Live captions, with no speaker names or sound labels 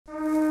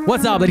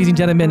What's up, ladies and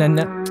gentlemen?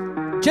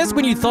 And just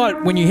when you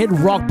thought when you hit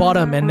rock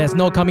bottom and there's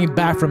no coming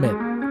back from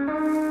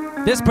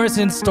it, this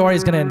person's story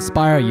is gonna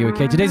inspire you.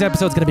 Okay, today's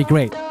episode is gonna be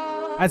great.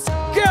 Let's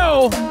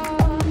go.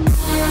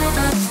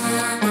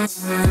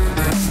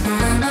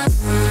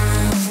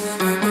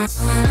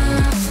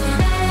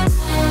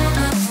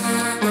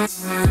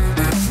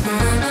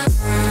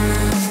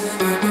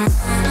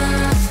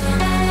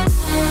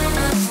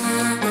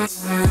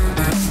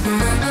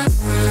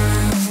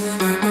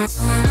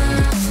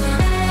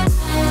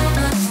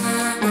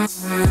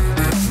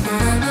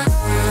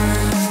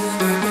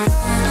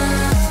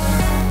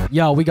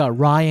 Yo, we got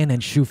Ryan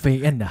and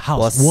Shufei in the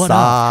house. What's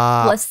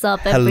up? What's up,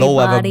 everybody? Hello,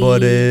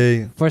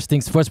 everybody. First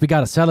things first, we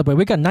gotta celebrate.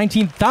 We got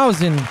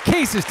 19,000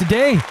 cases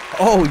today.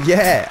 Oh,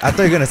 yeah. I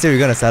thought you were going to say we're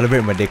going to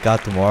celebrate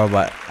Merdeka tomorrow,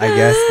 but I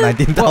guess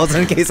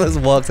 19,000 cases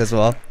works as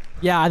well.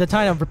 Yeah, at the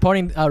time of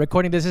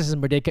recording this is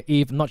Merdeka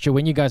Eve. I'm not sure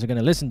when you guys are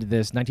gonna listen to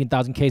this.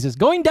 19,000 cases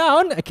going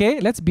down.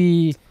 Okay, let's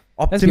be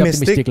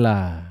optimistic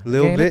lah.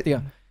 Little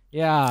bit.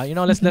 Yeah, you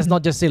know, let's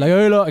not just say like,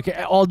 oh, look.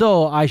 Okay.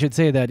 Although I should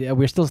say that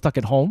we're still stuck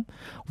at home.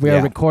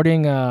 We're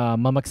recording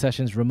Mamak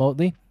sessions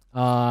remotely.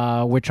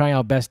 We're trying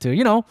our best to,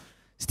 you know,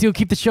 still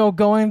keep the show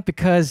going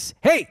because,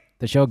 hey,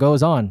 the show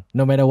goes on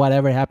no matter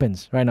whatever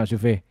happens. Right now,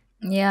 Shufei.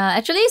 Yeah,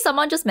 actually,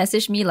 someone just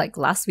messaged me like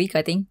last week,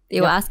 I think. They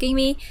were asking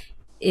me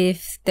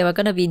if there were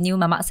going to be new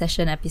Mamak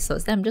session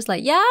episodes. Then I'm just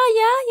like, yeah.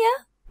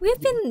 We've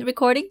been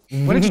recording.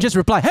 Why don't you just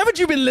reply, haven't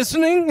you been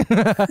listening?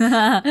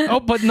 Oh,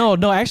 but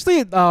no,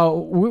 actually,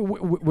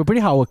 we're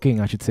pretty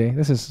hardworking, I should say.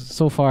 This is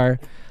so far,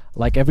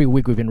 like every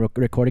week we've been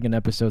recording an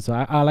episode. So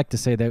I like to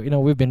say that, you know,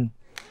 we've been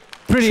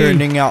pretty...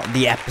 churning out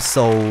the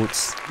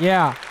episodes.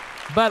 Yeah.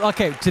 But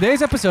okay,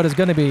 today's episode is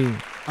going to be,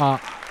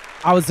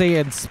 I would say,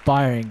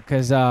 inspiring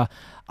because...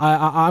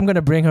 I'm going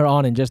to bring her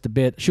on in just a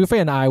bit. Shufei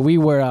and I, we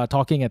were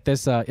talking at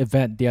this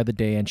event the other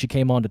day and she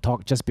came on to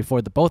talk just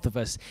before the both of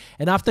us.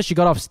 And after she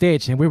got off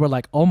stage and we were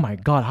like, oh my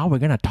God, how are we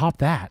going to top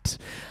that?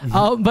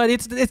 But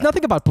it's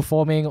nothing about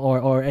performing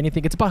or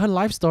anything. It's about her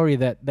life story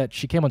that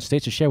she came on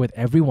stage to share with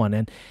everyone.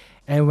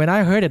 And when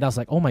I heard it, I was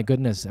like, oh my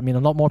goodness. I mean, a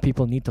lot more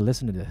people need to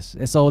listen to this.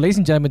 And so, ladies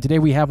and gentlemen, today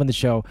we have on the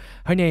show,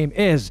 her name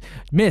is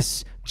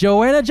Miss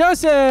Joanna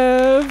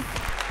Joseph.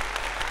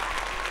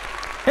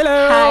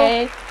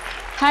 Hello.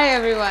 Hi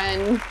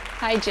everyone.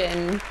 Hi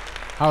Jin.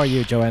 How are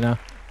you, Joanna?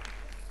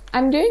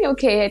 I'm doing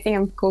okay. I think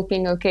I'm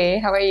coping okay.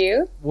 How are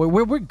you?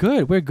 We're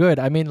good. We're good.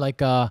 I mean, like,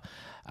 times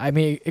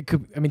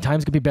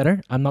could be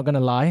better. I'm not gonna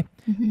lie,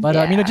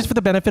 but you know, just for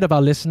the benefit of our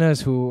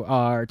listeners who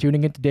are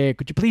tuning in today,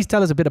 could you please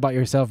tell us a bit about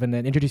yourself and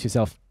then introduce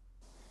yourself?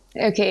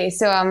 Okay,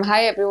 so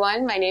hi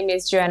everyone. My name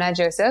is Joanna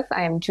Joseph.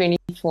 I am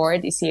 24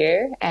 this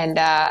year, and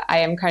I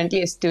am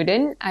currently a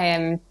student. I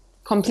am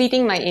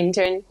completing my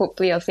intern.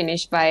 Hopefully I'll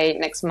finish by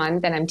next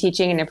month, and I'm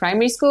teaching in a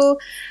primary school.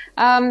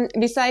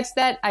 Besides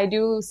that, I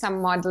do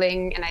some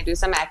modeling and I do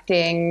some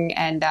acting,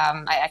 and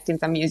I act in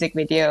some music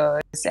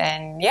videos,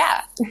 and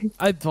yeah.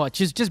 I thought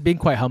she's just being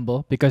quite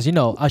humble because, you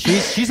know,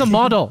 she's a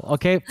model,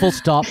 okay, full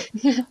stop.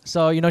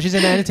 So, you know, she's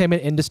in the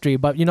entertainment industry,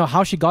 but you know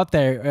how she got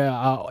there,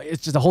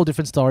 it's just a whole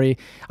different story.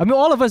 I mean,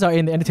 all of us are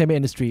in the entertainment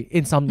industry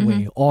in some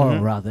way or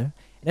rather.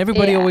 And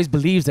everybody always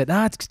believes that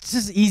it's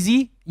just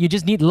easy. You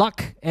just need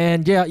luck.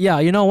 And yeah,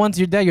 you know, once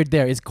you're there, you're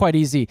there. It's quite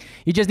easy.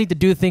 You just need to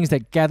do things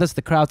that gathers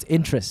the crowd's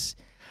interest.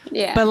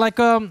 Yeah. But like,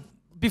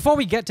 before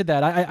we get to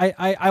that,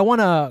 I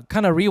want to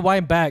kind of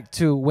rewind back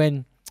to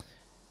when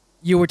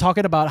you were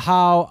talking about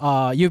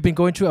how you've been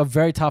going through a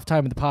very tough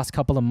time in the past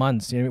couple of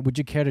months. You know, would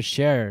you care to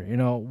share, you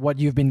know, what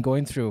you've been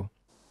going through,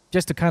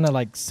 just to kind of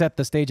like set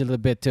the stage a little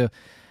bit to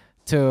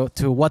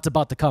what's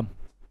about to come?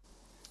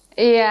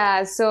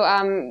 Yeah, so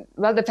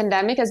well, the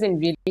pandemic has been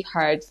really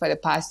hard for the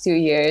past 2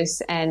 years,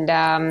 and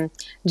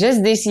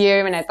just this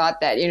year when I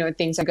thought that, you know,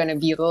 things are going to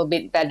be a little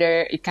bit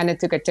better, it kind of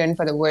took a turn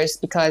for the worse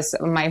because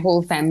my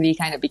whole family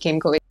kind of became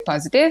COVID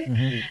positive.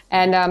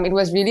 And it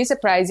was really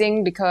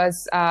surprising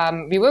because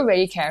we were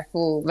very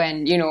careful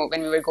when we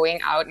were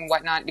going out and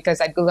whatnot, because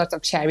I do lots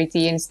of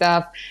charity and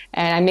stuff,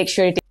 and I make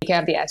sure to take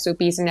care of the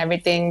SOPs and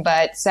everything.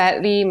 But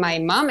sadly, my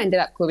mom ended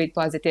up COVID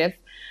positive,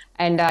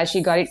 and she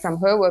got it from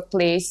her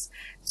workplace.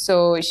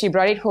 So she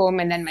brought it home,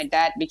 and then my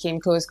dad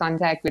became close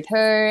contact with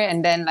her,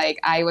 and then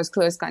like I was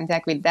close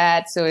contact with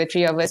dad. So the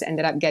three of us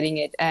ended up getting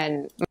it,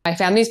 and my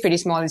family is pretty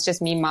small. It's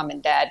just me, mom,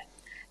 and dad.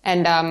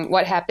 And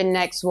what happened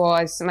next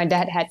was my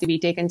dad had to be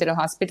taken to the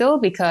hospital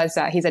because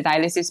he's a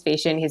dialysis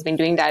patient. He's been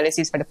doing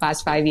dialysis for the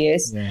past 5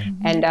 years. Yeah.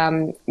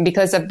 And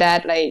because of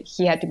that, like,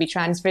 he had to be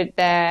transferred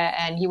there,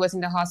 and he was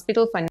in the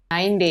hospital for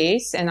 9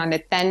 days. And on the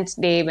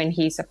 10th day when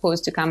he's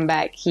supposed to come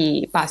back,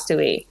 he passed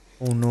away.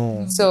 Oh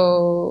no.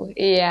 So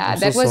yeah,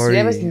 that was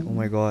oh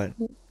my God.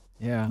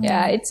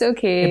 Yeah, it's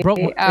okay. It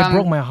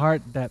broke my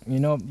heart that, you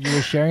know, you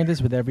were sharing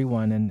this with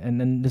everyone,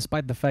 and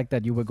despite the fact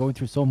that you were going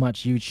through so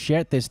much, you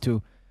shared this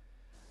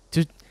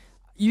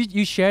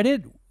you shared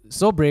it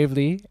so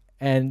bravely,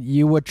 and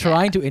you were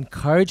trying to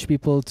encourage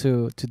people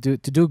to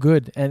do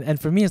good.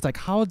 And for me, it's like,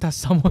 how does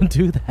someone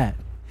do that?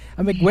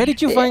 I mean, where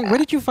did you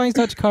find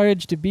such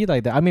courage to be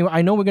like that? I mean,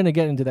 I know we're gonna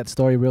get into that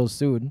story real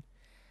soon,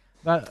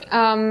 But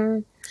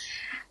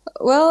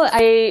Well,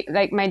 I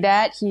like my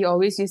dad, he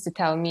always used to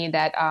tell me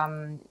that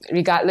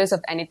regardless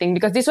of anything,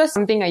 because this was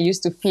something I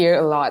used to fear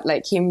a lot,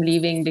 like him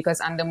leaving, because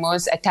I'm the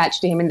most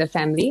attached to him in the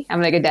family.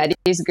 I'm like a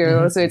daddy's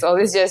girl, so it's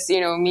always just,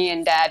 me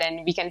and dad,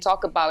 and we can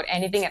talk about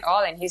anything at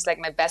all, and he's like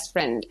my best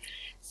friend.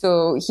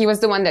 So he was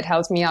the one that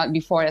helped me out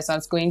before as I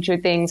was going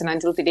through things, and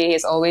until today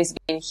he's always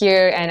been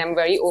here, and I'm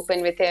very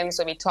open with him.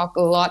 So we talk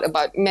a lot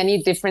about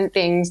many different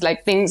things,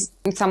 like things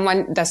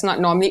someone does not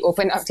normally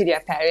open up to their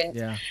parents.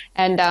 Yeah.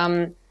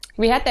 And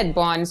we had that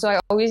bond. So I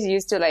always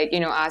used to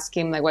ask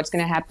him like what's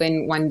going to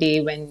happen one day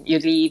when you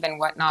leave and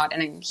whatnot.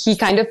 And he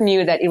kind of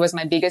knew that it was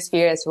my biggest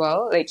fear as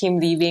well, like him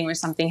leaving or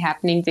something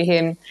happening to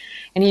him.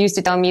 And he used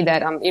to tell me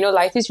that,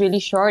 life is really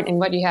short, and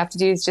what you have to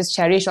do is just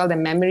cherish all the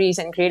memories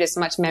and create as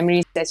much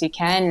memories as you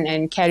can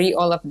and carry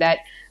all of that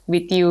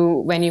with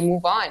you when you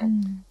move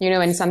on,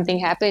 when something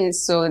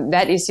happens. So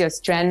that is your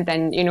strength.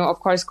 And, of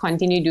course,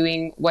 continue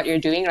doing what you're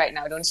doing right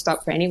now. Don't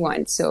stop for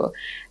anyone. So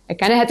I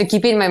kind of had to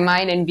keep it in my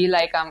mind and be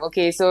like,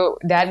 okay, so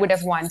dad would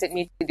have wanted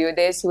me to do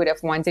this. He would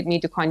have wanted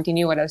me to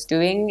continue what I was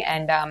doing.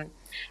 And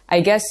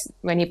I guess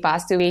when he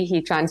passed away,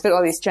 he transferred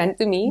all his strength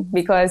to me,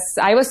 because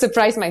I was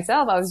surprised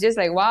myself. I was just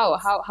like, wow,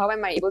 how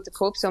am I able to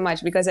cope so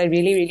much? Because I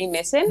really, really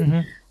miss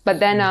him. But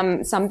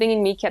then something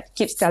in me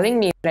keeps telling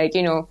me, like,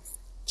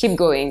 keep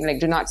going, like,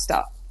 do not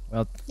stop.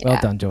 Well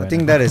done, Joanna. I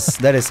think that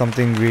is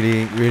something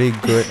really, really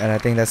good, and I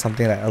think that's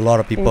something that a lot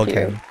of people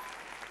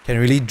can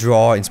really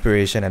draw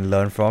inspiration and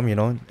learn from.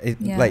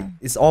 Like,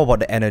 it's all about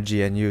the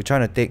energy, and you're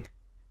trying to take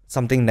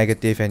something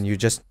negative and you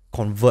just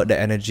convert the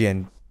energy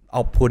and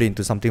output it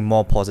into something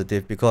more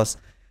positive, because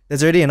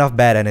there's already enough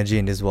bad energy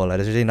in this world. Like,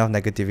 there's already enough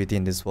negativity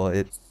in this world.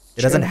 It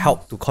doesn't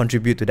help to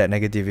contribute to that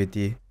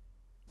negativity.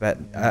 But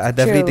I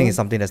definitely think it's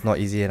something that's not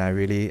easy, and I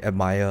really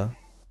admire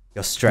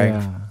your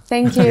strength. Yeah.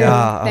 Thank you.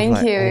 Yeah,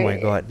 Thank you. Oh my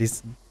god,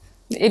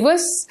 It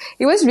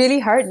was really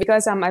hard,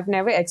 because I've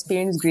never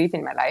experienced grief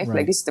in my life. Right.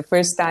 Like, this is the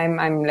first time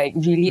I'm like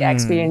really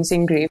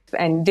experiencing grief,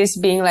 and this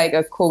being like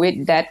a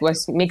COVID death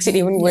makes it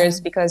even worse,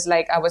 because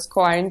like I was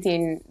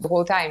quarantined the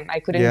whole time. I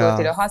couldn't go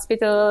to the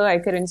hospital. I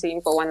couldn't see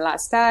him for one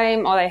last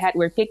time. All I had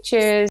were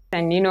pictures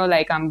and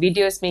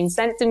videos being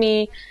sent to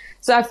me.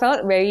 So I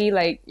felt very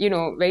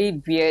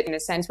very weird in a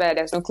sense where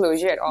there's no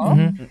closure at all.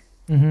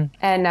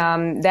 And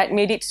that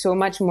made it so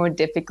much more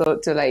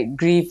difficult to like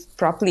grieve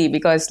properly,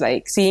 because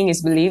like seeing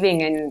is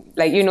believing, and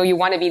like you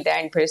want to be there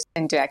in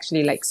person to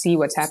actually like see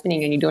what's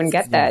happening, and you don't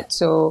get that.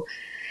 So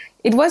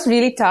it was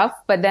really tough,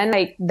 but then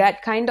like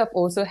that kind of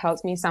also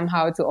helps me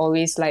somehow to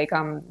always like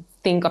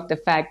think of the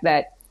fact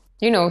that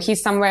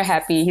he's somewhere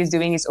happy, he's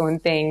doing his own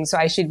thing, so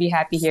I should be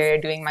happy here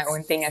doing my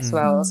own thing as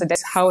well. So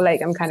that's how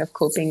like I'm kind of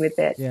coping with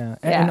it.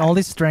 And all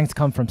these strengths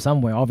come from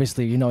somewhere,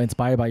 obviously,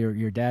 inspired by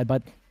your dad.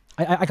 But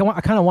I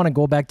kind of want to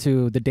go back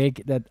to the day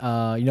that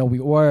we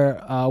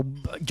were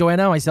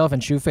Joanna, myself,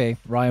 and Shufei,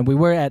 right? And we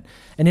were at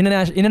an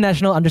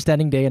international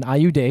understanding day, an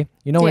IU day.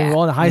 When we were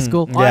all in high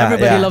school,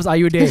 everybody loves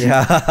IU day.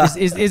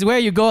 Is where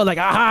you go like,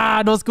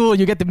 no school.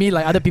 You get to meet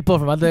like other people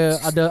from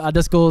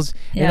other schools.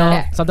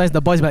 Sometimes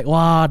the boys be like,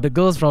 wow, the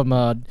girls from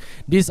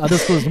this other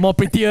school is more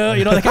prettier.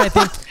 That kind of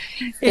thing.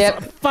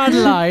 It's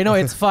fun lah.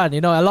 It's fun.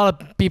 A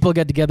lot of people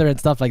get together and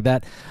stuff like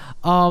that.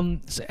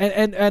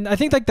 And I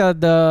think like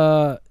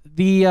the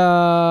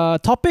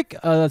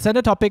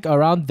center topic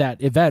around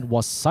that event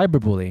was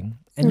cyberbullying,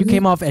 and you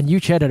came off and you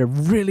shared a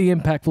really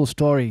impactful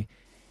story,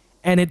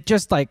 and it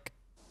just like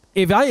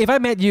if I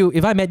met you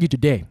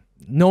today,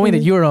 knowing that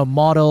you're a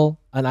model,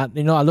 and I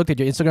looked at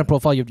your Instagram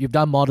profile, you've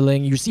done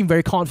modeling, you seem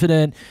very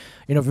confident,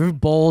 very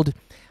bold.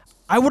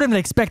 I wouldn't have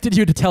expected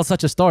you to tell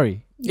such a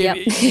story.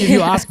 If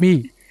you ask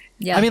me.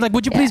 Yeah. I mean, like,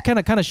 would you please kind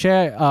of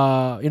share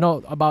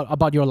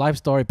about your life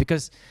story,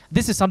 because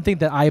this is something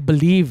that I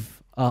believe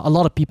a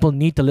lot of people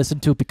need to listen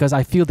to, because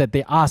I feel that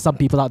there are some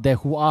people out there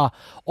who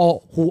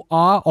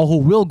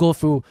will go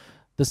through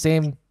the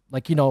same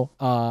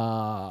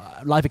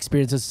life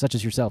experiences such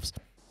as yourselves.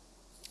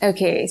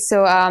 Okay,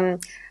 so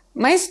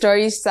my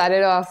story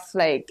started off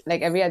like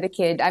every other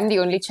kid. I'm the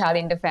only child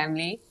in the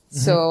family,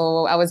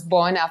 so I was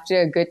born after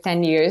a good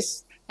 10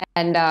 years,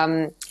 and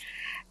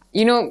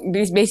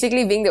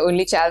basically being the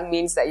only child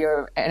means that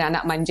you're an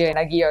anak manja,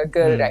 lagi you're a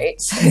girl, right?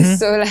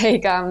 So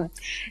like,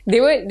 they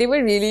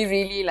were really,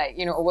 really like,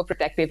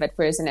 overprotective at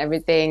first and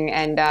everything.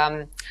 And,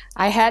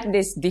 I had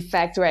this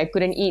defect where I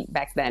couldn't eat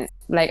back then.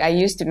 Like, I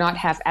used to not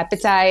have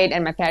appetite,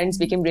 and my parents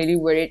became really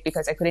worried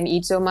because I couldn't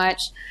eat so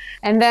much.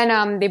 And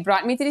then, they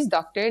brought me to this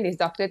doctor. This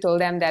doctor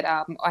told them that,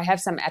 I have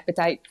some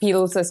appetite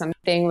pills or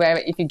something where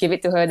if you give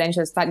it to her, then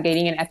she'll start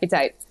gaining an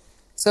appetite.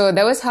 So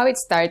that was how it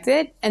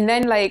started. And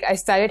then I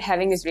started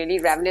having this really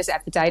ravenous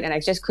appetite, and I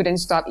just couldn't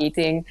stop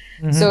eating.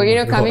 So,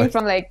 coming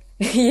from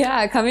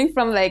Yeah, coming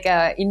from like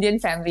a Indian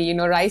family, you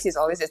know, rice is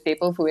always a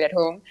staple food at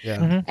home.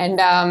 Yeah.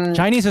 And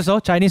Chinese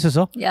also.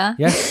 Yeah.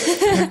 Yes.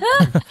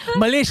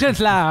 Malaysians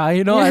lah,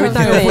 you know, every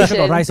time I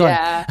put rice on.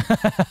 yeah.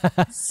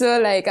 So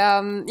like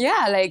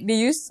yeah, like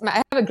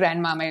I have a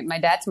grandma. My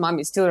dad's mom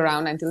is still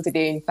around until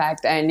today, in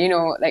fact. And you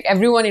know, like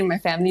everyone in my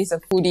family is a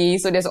foodie,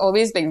 so there's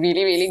always like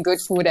really, really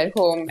good food at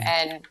home.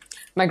 And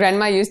my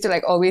grandma used to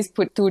like always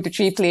put 2 to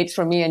 3 plates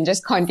for me and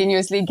just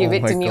continuously give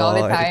it to me all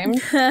the time.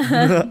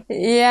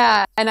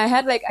 Yeah. And I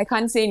had like, I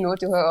can't say no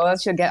to her or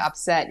else she'll get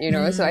upset, you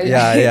know. So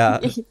yeah.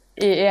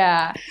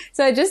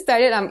 So I just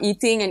started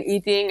eating.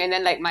 And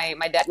then like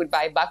my dad would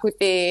buy bak kut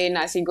teh,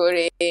 nasi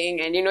goreng.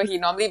 And you know, he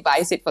normally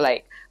buys it for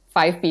like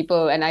 5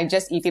 people and I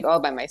just eat it all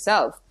by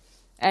myself.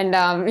 And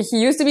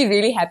he used to be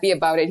really happy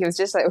about it. He was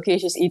just like, okay,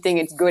 she's eating,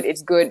 it's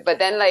good. But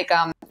then like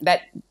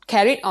that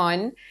carried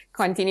on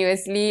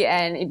continuously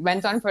and it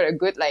went on for a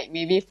good like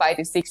maybe 5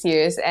 to 6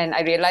 years. And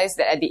I realized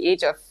that at the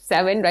age of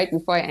 7, right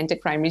before I entered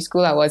primary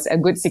school, I was a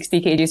good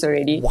 60 kgs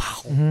already.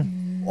 Wow.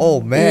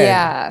 Oh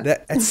man. Yeah.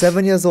 At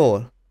 7 years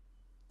old.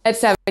 At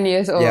 7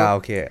 years old. Yeah,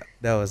 okay.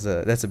 That's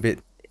a bit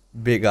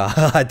big,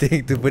 I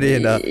think, to put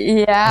it in a...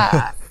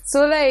 Yeah.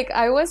 So like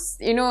I was,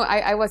 you know,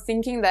 I was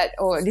thinking that,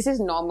 oh, this is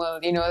normal,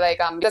 you know,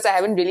 like because I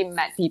haven't really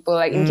met people.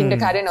 Like in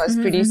kindergarten I was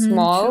pretty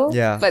small.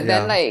 Yeah. But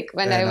then like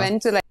when I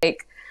went to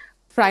like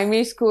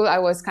primary school, I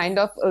was kind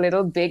of a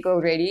little big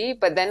already,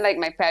 but then like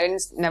my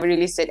parents never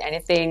really said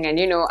anything. And,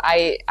 you know,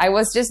 I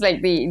was just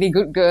like the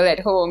good girl at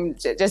home,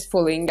 just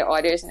following the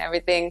orders and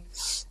everything.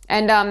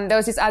 And there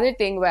was this other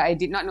thing where I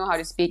did not know how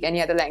to speak any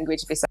other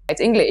language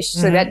besides English.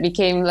 So that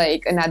became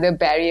like another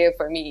barrier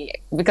for me.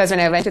 Because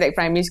when I went to like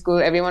primary school,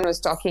 everyone was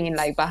talking in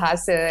like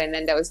Bahasa and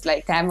then there was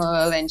like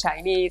Tamil and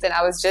Chinese. And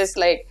I was just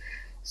like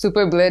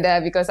super blurred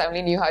there because I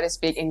only knew how to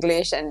speak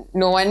English and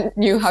no one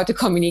knew how to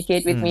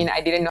communicate with me and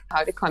I didn't know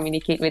how to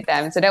communicate with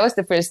them. So that was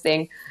the first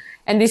thing.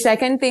 And the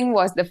second thing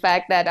was the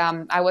fact that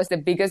I was the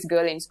biggest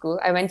girl in school.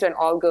 I went to an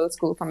all-girls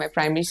school for my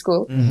primary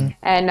school.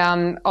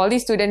 And all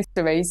these students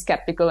were very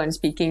skeptical on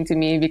speaking to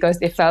me because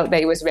they felt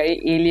that it was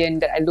very alien,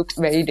 that I looked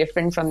very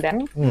different from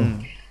them.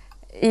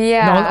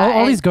 Yeah. Now,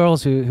 all these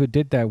girls who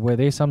did that, were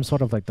they some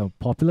sort of like the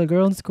popular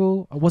girl in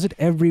school? Was it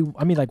every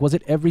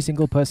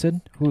single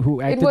person who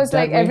acted It was that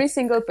like way? every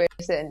single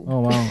person.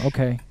 Oh, wow.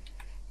 Okay.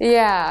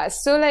 Yeah,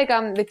 so like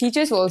the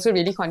teachers were also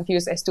really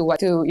confused as to what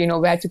to, you know,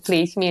 where to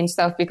place me and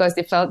stuff because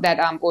they felt that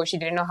oh, she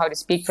didn't know how to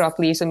speak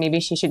properly, so maybe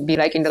she should be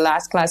like in the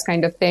last class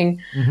kind of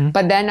thing.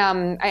 But then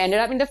I ended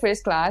up in the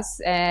first class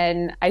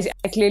and I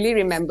clearly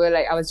remember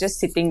like I was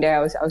just sitting there,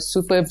 I was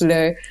super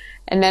blurred,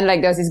 and then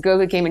like there was this girl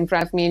who came in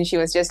front of me and she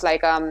was just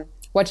like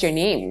what's your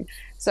name?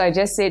 So I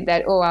just said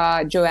that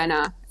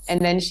Joanna. And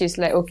then she's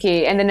like,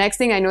 okay. And the next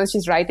thing I know,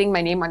 she's writing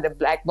my name on the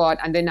blackboard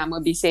under Nama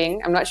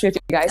Bising. I'm not sure if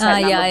you guys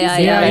had Nama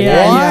Bising.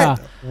 Yeah.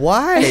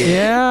 Why?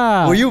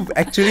 Yeah. Were you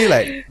actually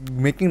like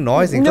making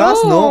noise in No,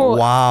 class? No.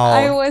 Wow.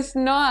 I was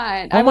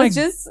not. I was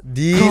just...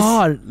 These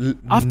God.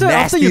 After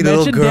nasty you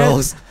little mentioned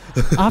girls.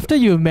 After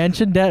you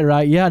mentioned that,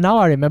 right? Yeah, now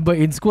I remember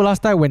in school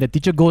last time when the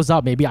teacher goes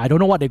out, maybe I don't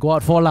know what they go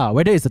out for lah.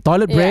 Whether it's the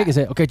toilet break, is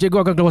it okay?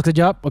 Cikgu akan keluar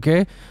sekejap,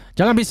 okay?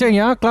 Jangan bising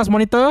ya, class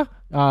monitor.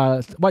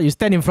 What you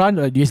stand in front,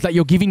 it's like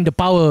you're giving the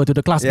power to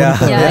the class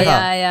monitor.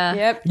 Yeah.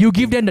 Yep. You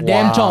give them the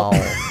damn Wow. job.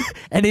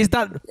 And they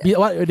start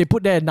what they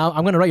put there. Now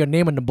I'm gonna write your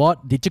name on the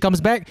board. Teacher comes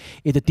back.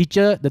 If the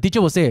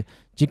teacher will say,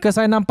 jika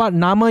saya nampak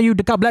nama you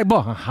dekat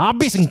blackboard,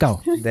 habis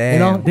engkau.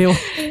 Damn. You know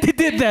they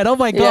did that. Oh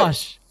my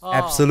gosh.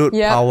 Absolute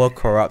power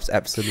corrupts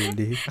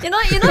absolutely. You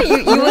would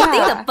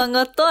think the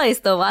pengetua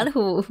is the one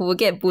who will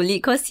get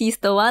bullied because he's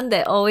the one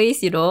that always,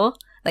 you know,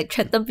 like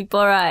threaten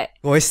people, right?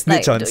 Always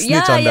snitch on the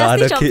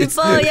other snitch on kids.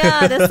 people.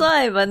 Yeah, that's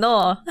why. But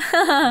no.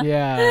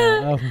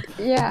 Yeah.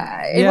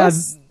 It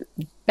was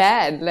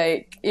bad.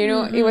 Like, you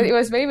know, it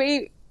was very,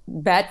 very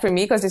bad for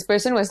me because this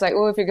person was like,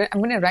 oh, I'm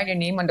going to write your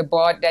name on the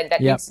board.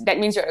 That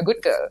means you're a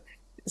good girl.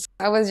 So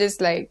I was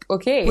just like,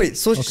 okay. Wait,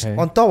 so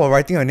on top of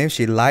writing your name,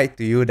 she lied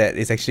to you that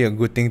it's actually a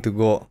good thing to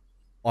go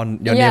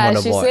on your name on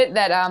the board. Yeah, she said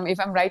that if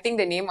I'm writing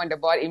the name on the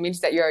board, it means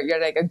that you're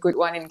like a good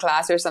one in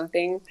class or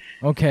something.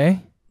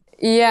 Okay.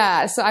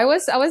 Yeah, so I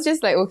was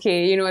just like,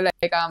 okay, you know,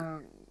 like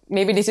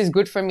maybe this is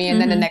good for me. And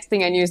then the next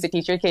thing I knew is the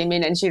teacher came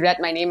in and she read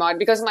my name out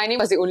because my name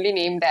was the only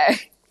name there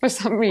for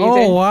some reason.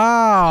 Oh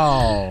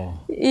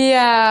wow.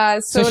 Yeah,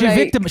 so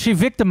she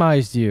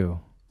victimized you.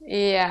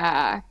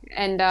 Yeah,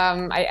 and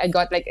I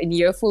got like an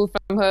earful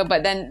from her.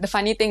 But then the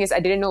funny thing is I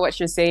didn't know what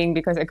she was saying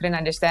because I couldn't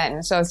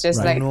understand. So I was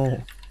just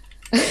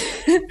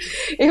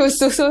it was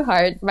so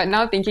hard. But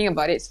now thinking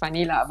about it, it's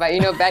funny lah. But you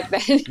know, back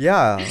then,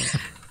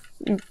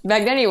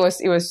 back then it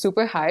was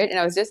super hard, and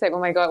I was just like, oh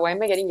my god, why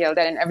am I getting yelled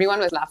at? And everyone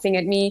was laughing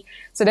at me.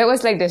 So that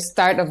was like the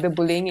start of the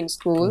bullying in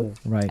school.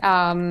 Right.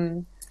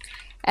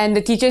 And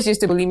the teachers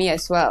used to bully me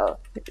as well.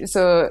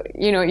 So,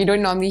 you know, you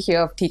don't normally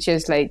hear of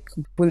teachers like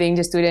bullying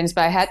the students.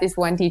 But I had this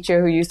one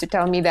teacher who used to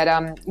tell me that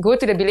go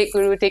to the bilik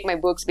guru, take my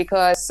books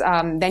because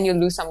then you'll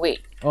lose some weight.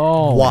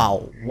 Oh.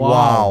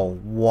 Wow.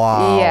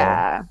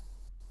 Yeah.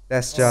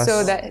 That's just...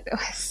 So that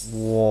was...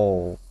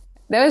 Whoa.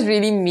 That was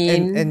really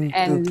mean.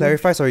 And to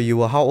clarify, sorry, you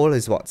were how old?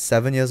 Is what,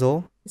 7 years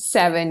old?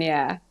 7,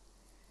 yeah.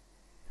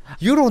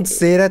 You don't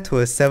say that to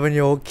a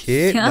 7-year-old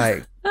kid. Yeah.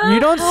 Like, You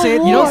don't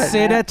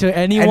say that to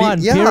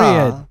anyone. yeah.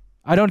 Period.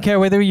 I don't care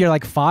whether you're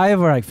like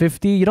 5 or like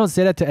 50. You don't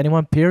say that to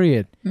anyone.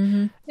 Period.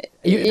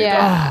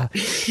 Yeah.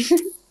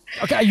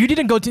 Okay, you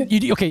didn't go to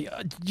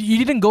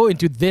you didn't go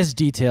into this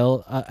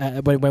detail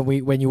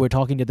when you were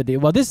talking the other day.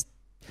 Well, this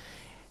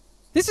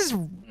is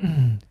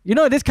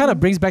this kind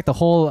of brings back the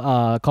whole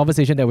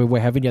conversation that we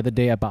were having the other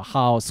day about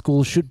how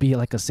school should be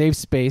like a safe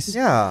space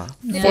yeah.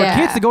 for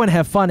kids to go and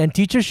have fun, and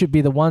teachers should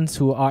be the ones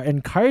who are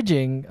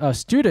encouraging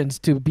students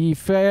to be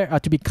fair,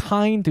 to be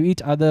kind to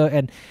each other,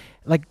 and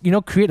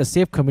create a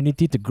safe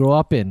community to grow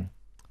up in.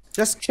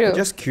 Just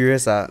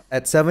curious,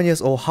 at 7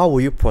 years old, how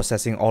were you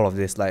processing all of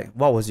this? Like,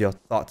 what was your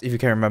thoughts, if you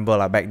can remember,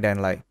 like back then,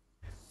 like,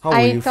 how were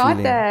you feeling? I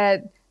thought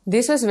that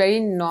this was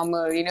very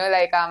normal,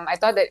 I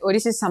thought that,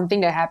 this is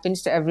something that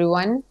happens to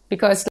everyone,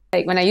 because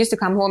like when I used to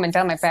come home and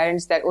tell my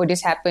parents that,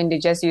 this happened, they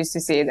just used to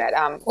say that,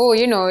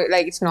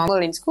 it's normal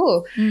in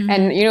school.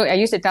 And,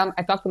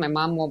 I talked to my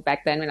mom more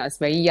back then when I was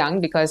very young,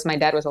 because my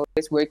dad was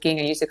always working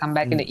and used to come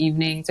back in the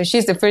evening. So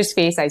she's the first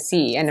face I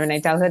see. And when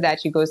I tell her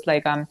that, she goes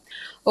like,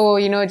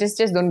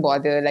 just don't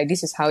bother. Like,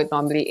 this is how it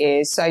normally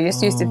is. So I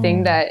just used to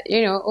think that,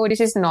 this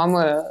is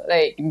normal,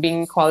 like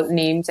being called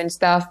names and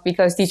stuff,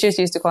 because teachers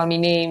used to call me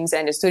names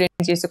and the students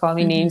used to call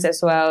me names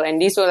as well. And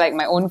these were like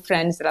my own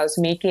friends that I was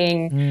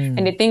making.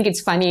 And they think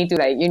it's funny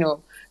to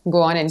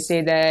go on and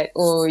say that,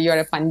 you're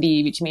a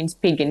pandi, which means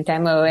pig in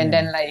Tamil. And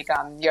then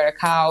you're a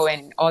cow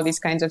and all these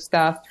kinds of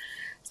stuff.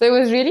 So it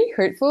was really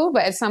hurtful,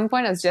 but at some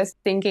point I was just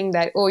thinking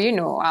that,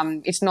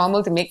 it's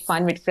normal to make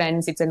fun with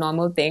friends. It's a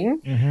normal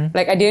thing.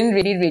 Like, I didn't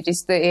really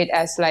register it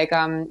as like,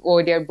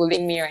 they're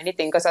bullying me or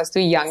anything, because I was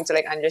too young to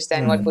like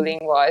understand what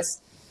bullying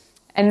was.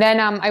 And then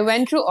I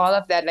went through all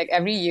of that. Like,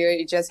 every year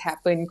it just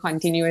happened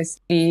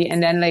continuously.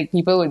 And then like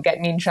people would get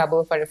me in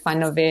trouble for the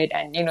fun of it,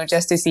 and,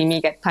 just to see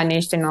me get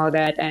punished and all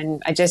that.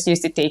 And I just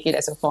used to take it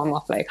as a form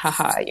of like,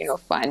 haha,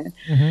 fun.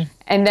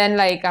 And then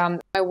like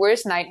my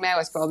worst nightmare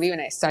was probably when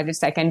I started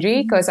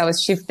secondary, because I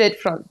was shifted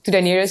to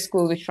the nearest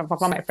school, which from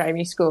my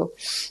primary school.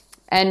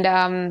 And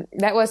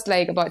that was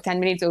like about 10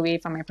 minutes away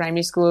from my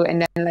primary school.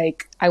 And then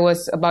like I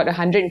was about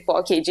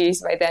 104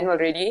 kgs by then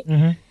already.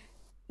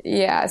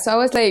 Yeah, so I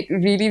was like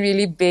really,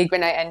 really big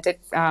when I entered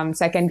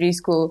secondary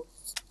school.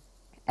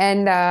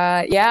 And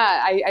I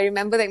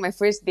remember like my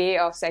first day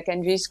of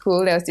secondary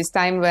school, there was this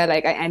time where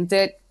like I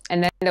entered,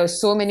 and then there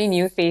was so many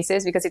new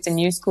faces, because it's a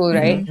new school,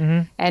 right?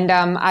 And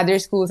other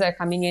schools are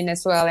coming in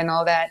as well and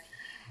all that.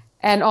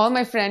 And all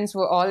my friends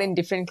were all in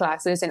different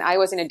classes, and I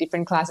was in a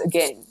different class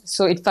again.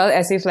 So it felt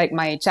as if like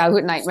my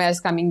childhood nightmare is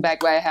coming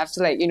back, where I have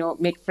to like,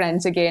 make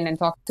friends again and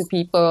talk to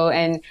people.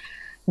 And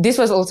this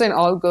was also an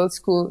all-girls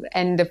school.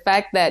 And the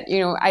fact that,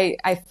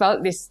 I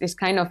felt this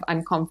kind of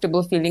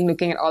uncomfortable feeling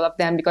looking at all of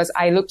them, because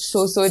I looked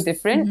so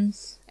different.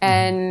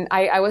 And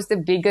I was the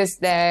biggest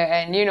there,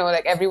 and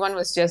like everyone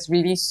was just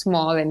really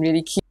small and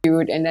really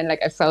cute. And then like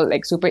I felt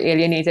like super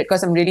alienated,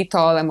 because I'm really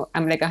tall.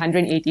 I'm like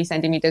 180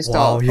 centimeters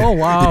tall. Oh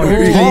wow, you're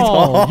really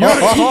tall. You're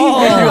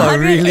tall. You are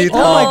really tall.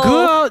 Oh my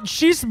god,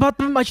 she's about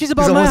my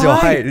almost your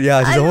height.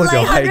 Yeah, she's almost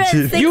your height,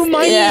 Jin.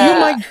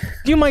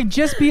 You might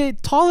just be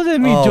taller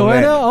than me,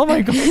 Joanna. Man. Oh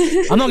my god,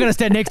 I'm not gonna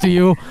stand next to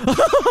you.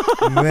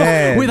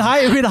 Man, with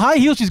high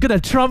heels, she's gonna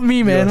trump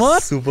me, man. you're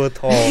What? super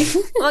tall. Oh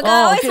my god,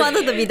 I always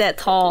wanted to be that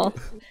tall.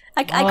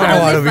 I couldn't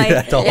wanna live be my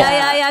that tall.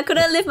 I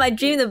couldn't live my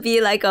dream to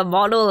be like a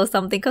model or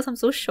something, because I'm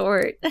so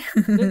short.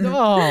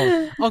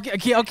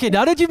 Okay.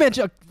 Now that you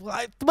mention,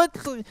 but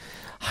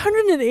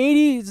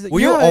 180.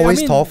 Were you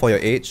always tall for your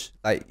age?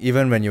 Like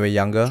even when you were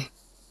younger?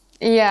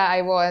 Yeah,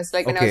 I was.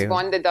 Like when I was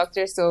born, the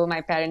doctor told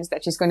my parents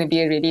that she's going to be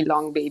a really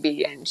long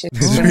baby, and she's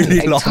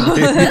really long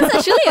baby. That's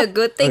actually a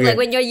good thing. Okay. Like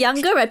when you're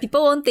younger, right,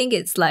 people won't think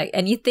it's like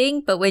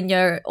anything, but when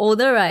you're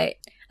older, right,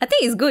 I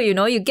think it's good.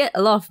 You get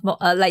a lot of more,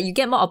 you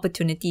get more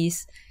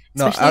opportunities.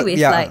 Especially with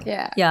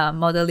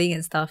modeling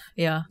and stuff.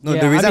 Yeah. No,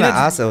 the reason I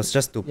asked was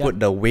just to put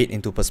the weight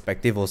into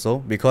perspective also,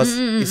 because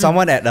if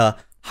someone at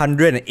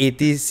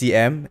 180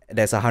 cm,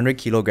 that's 100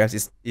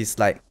 kilograms, is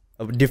like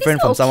different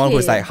from someone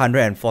who's like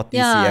 140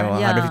 cm or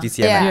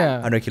 150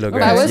 cm, 100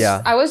 kilograms.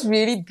 I was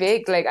really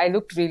big. Like I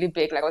looked really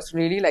big. Like I was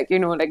really like,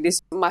 like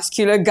this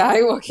muscular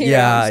guy walking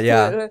around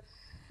school.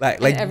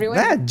 Like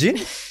everyone.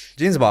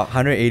 Jin's about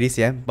 180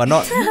 cm, but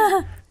not.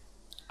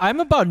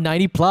 I'm about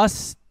 90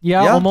 plus.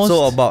 Yeah, almost.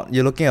 So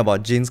you're looking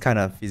about Jin's kind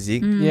of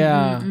physique.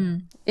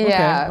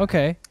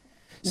 Okay.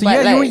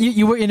 So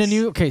you were in a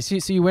new. Okay,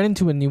 so you went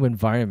into a new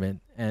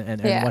environment,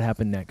 and what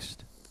happened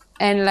next?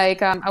 And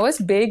like I was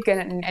big,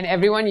 and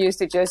everyone used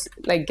to just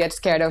like get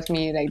scared of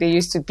me. Like they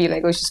used to be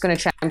like, "Oh, she's gonna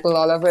trample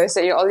all of us."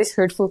 So all these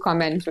hurtful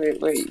comments were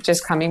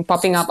just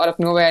popping up out of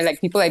nowhere.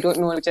 Like people I don't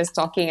know just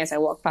talking as I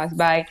walk past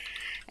by.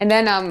 And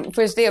then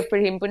first day of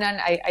Perhimpunan,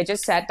 I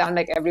just sat down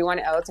like everyone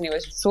else, and it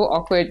was so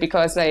awkward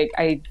because like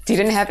I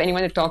didn't have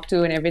anyone to talk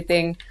to and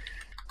everything.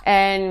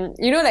 And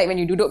you know, like when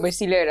you duduk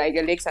bersila, right,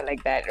 your legs are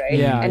like that, right?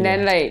 Yeah. And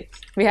then like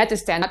we had to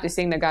stand up to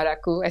sing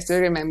Negaraku. I still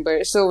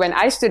remember. So when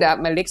I stood up,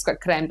 my legs got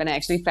cramped and I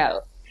actually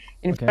fell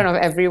in front of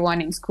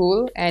everyone in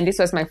school. And this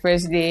was my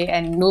first day,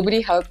 and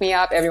nobody helped me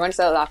up. Everyone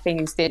started laughing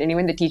instead, and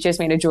even the teachers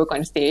made a joke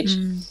on stage.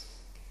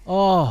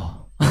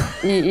 Oh.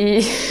 What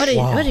did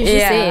she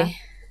say?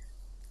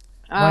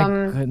 My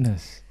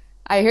goodness.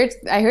 I heard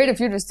a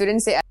few of the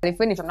students say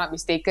elephant, if I'm not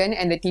mistaken,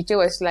 and the teacher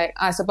was like,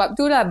 sebab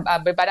tu lah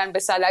berbadan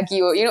besar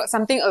lagi, or, you know,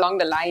 something along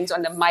the lines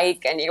on the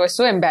mic, and it was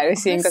so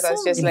embarrassing because I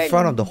was just in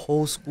front of the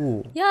whole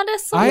school. Yeah,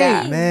 that's so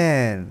mean.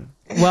 Man.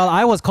 Well,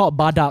 I was called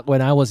badak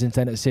when I was in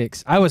standard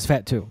 6. I was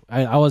fat too.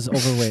 I was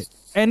overweight.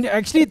 And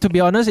actually, to be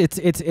honest,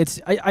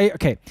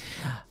 okay.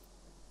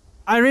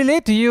 I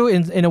relate to you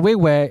in a way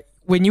where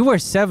when you were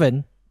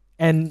 7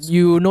 and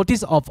you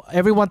notice of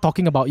everyone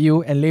talking about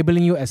you and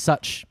labeling you as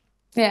such.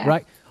 Yeah.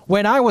 Right?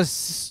 When I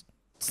was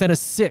standard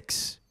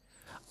 6,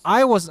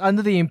 I was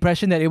under the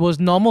impression that it was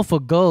normal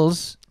for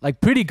girls, like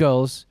pretty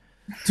girls,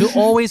 to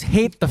always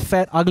hate the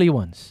fat, ugly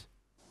ones.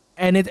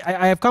 And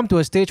I have come to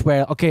a stage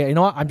where, okay, you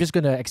know what, I'm just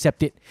going to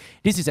accept it.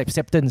 This is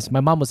acceptance. My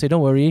mom will say,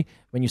 don't worry,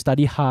 when you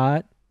study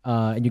hard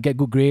and you get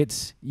good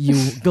grades,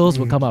 girls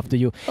will come after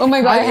you. Oh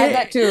my God, I had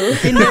that too.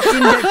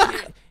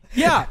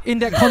 In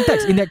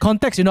that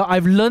context, you know,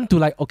 I've learned to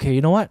like, okay,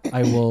 you know what?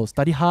 I will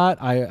study hard.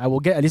 I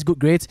will get at least good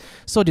grades.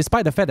 So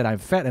despite the fact that I'm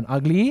fat and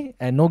ugly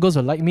and no girls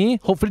will like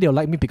me, hopefully they'll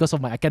like me because of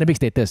my academic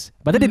status.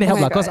 But that didn't help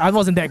because I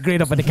wasn't that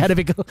great of an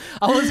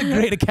I wasn't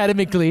great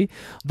academically.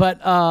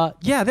 But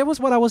that was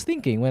what I was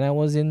thinking when I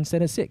was in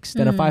standard 6,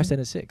 standard 5,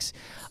 standard 6.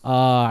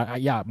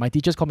 My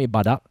teachers called me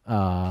badak.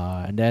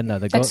 And then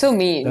that's so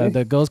mean.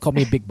 The girls called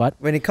me big butt.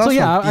 When it comes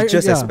to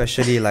teachers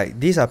especially, like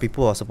these are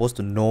people who are supposed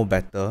to know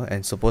better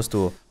and supposed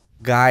to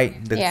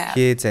guide the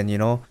kids, and you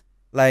know,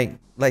 like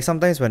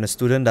sometimes when a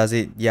student does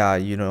it,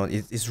 you know,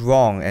 it's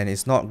wrong and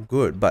it's not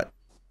good, but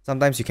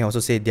sometimes you can also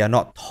say they are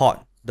not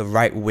taught the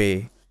right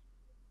way.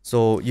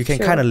 So you can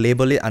kind of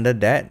label it under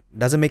that.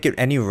 Doesn't make it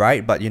any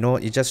right, but you know,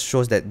 it just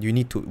shows that you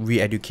need to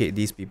re-educate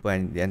these people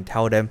and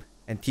tell them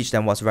and teach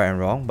them what's right and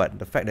wrong. But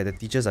the fact that the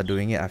teachers are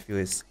doing it, I feel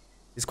is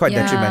quite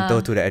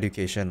detrimental to the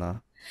education.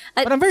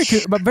 But I'm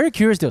very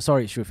curious though.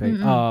 Sorry, Shufei.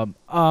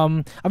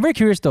 I'm very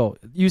curious though.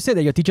 You said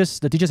that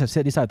the teachers have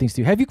said these other things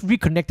to you. Have you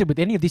reconnected with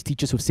any of these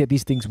teachers who've said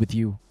these things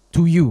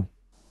to you?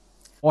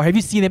 Or have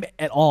you seen them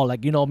at all?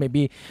 Like, you know,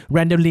 maybe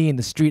randomly in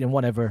the street and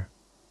whatever?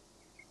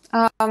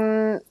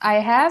 I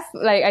have,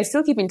 like, I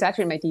still keep in touch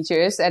with my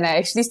teachers, and I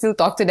actually still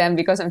talk to them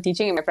because I'm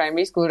teaching in my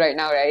primary school right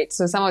now, right?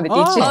 So some of the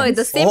teachers... Oh, it's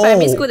the same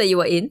primary school that you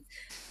were in?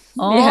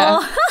 Oh. Yeah.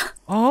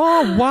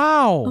 Oh,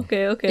 wow.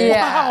 Okay.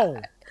 Yeah.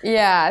 Wow.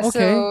 Yeah, Okay.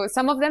 So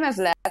some of them have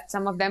left,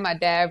 some of them are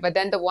there, but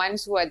then the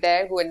ones who are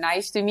there, who are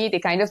nice to me, they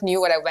kind of knew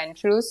what I went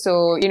through.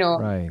 So, you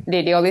know,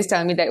 they always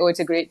tell me that, oh, it's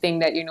a great thing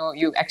that, you know,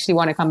 you actually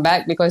want to come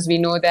back because we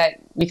know that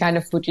we kind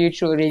of put you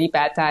through a really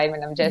bad time.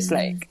 And I'm just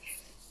like,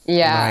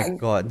 yeah. My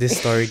God, this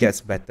story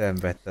gets better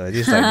and better.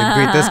 This is like the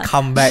greatest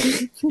comeback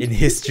in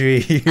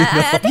history. You know?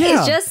 I think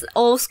it's just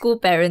old school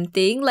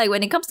parenting. Like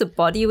when it comes to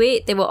body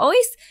weight, they will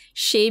always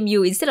shame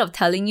you instead of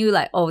telling you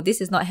like, oh,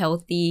 this is not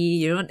healthy.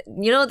 You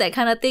know that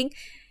kind of thing.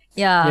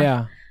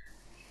 Yeah.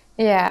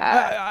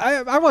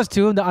 I was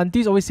too. The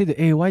aunties always say that,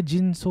 hey, why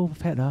Jin so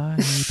fat?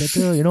 You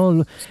better, you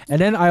know.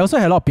 And then I also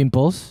had a lot of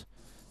pimples.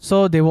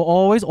 So they will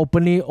always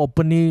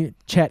openly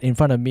chat in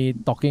front of me,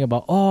 talking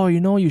about, oh, you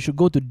know, you should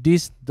go to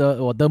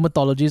or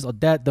dermatologist or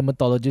that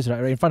dermatologist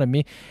right in front of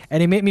me.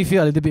 And it made me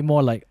feel a little bit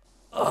more like,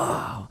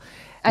 oh.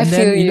 I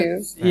feel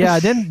you.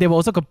 Then they will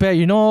also compare,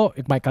 you know,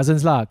 my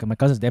cousins lah. My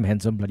cousin's damn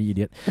handsome, bloody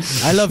idiot.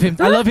 I love him.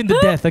 I love him to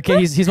death. Okay,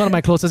 he's one of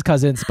my closest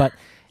cousins, but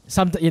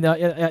something, you know,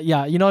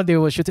 you know, they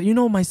will shoot, you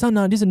know, my son,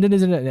 this and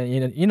this and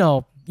that, you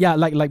know,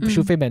 like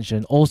Shufei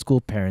mentioned, old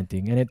school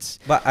parenting, and it's.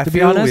 But I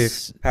feel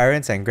with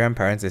parents and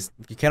grandparents is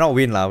you cannot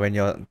win lah when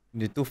you're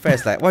too fat.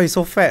 It's like, why you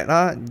so fat?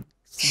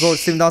 Go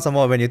slim down some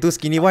more. When you're too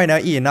skinny, why you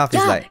never eat enough?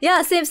 It's like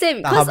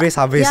same.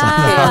 Habis.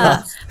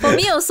 Yeah. For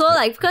me also,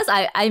 like because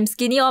I'm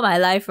skinny all my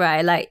life,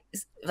 right? Like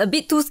a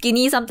bit too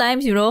skinny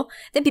sometimes, you know.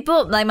 Then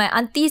people like my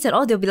aunties and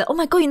all, they'll be like, oh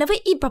my God, you never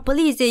eat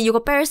properly, is it? You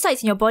got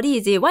parasites in your body,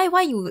 is it?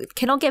 Why you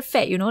cannot get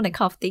fat, you know, that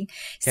kind of thing.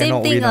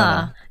 Same thing.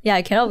 Yeah,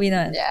 I cannot win.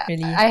 Yeah.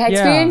 Really. I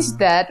experienced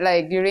that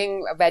like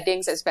during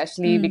weddings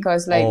especially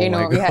because like, you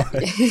know, we had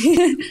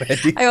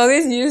I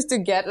always used to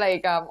get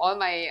like all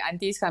my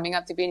aunties coming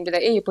up to me and be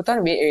like, hey, you put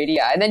on weight already.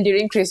 And then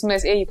during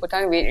Christmas, hey, you put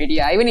on weight already.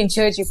 Even in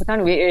church, you put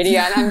on weight already.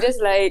 And I'm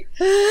just like,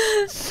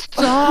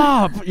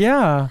 stop.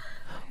 Yeah.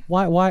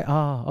 Why?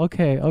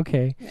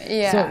 Okay.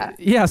 Yeah.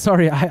 So,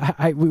 sorry.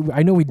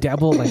 I know we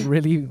dabbled like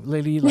really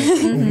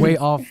like way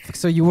off.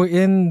 So you were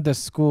in the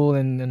school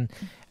and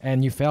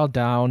you fell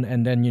down,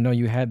 and then, you know,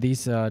 you had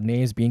these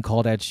names being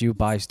called at you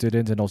by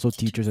students and also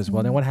teachers as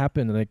well. Then what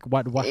happened? Like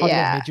how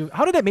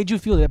did that make you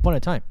feel at that point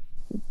in time?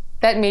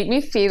 That made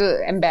me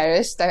feel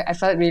embarrassed. I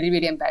felt really,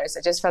 really embarrassed.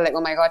 I just felt like,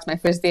 oh my God, it's my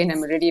first day and I'm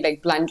already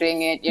like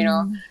blundering it, you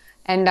know.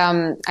 And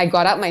I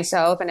got up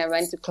myself and I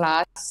went to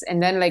class.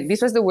 And then like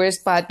this was the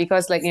worst part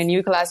because like in a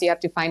new class you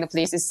have to find a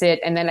place to sit,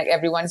 and then like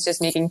everyone's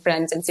just making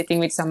friends and sitting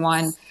with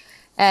someone.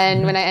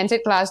 And when I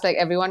entered class, like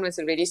everyone was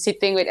already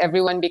sitting with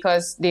everyone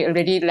because they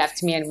already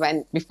left me and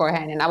went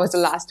beforehand, and I was the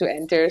last to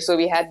enter. So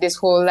we had this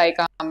whole like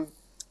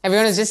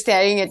everyone was just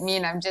staring at me,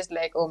 and I'm just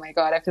like, oh my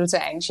God, I feel so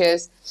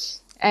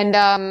anxious. And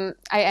I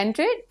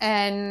entered,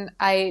 and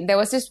there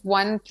was this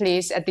one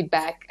place at the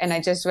back, and I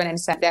just went and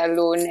sat there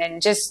alone,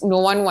 and just no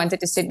one wanted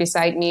to sit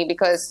beside me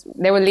because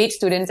there were late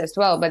students as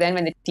well. But then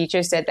when the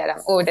teacher said that,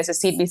 oh, there's a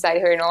seat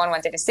beside her, no one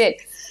wanted to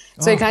sit.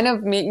 So it kind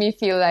of made me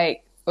feel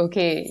like,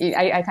 okay,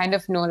 I kind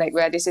of know like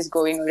where this is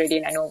going already,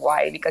 and I know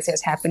why, because it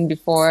has happened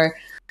before.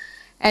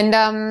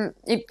 And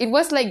it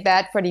was like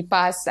that for the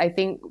past, I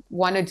think,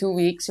 1 or 2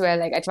 weeks, where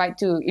like I tried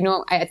to,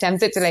 I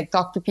attempted to like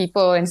talk to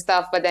people and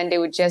stuff, but then they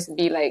would just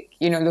be like,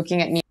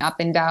 looking at me up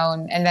and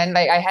down. And then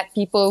like I had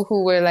people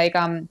who were like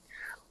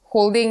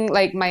holding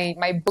like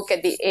my book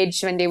at the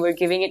edge when they were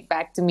giving it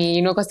back to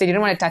me, because they didn't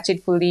want to touch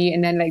it fully.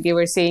 And then like they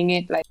were saying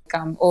it like,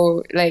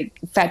 oh, like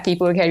fat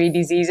people carry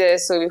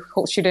diseases, so we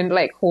shouldn't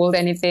like hold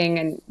anything.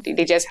 And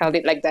they just held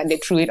it like that. They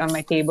threw it on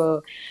my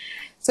table.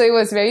 So it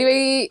was very,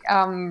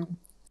 very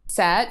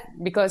sad,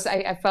 because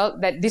I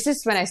felt that this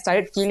is when I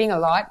started feeling a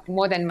lot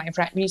more than my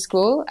primary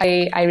school.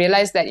 I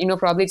realized that,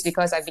 probably it's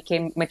because I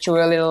became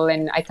mature a little,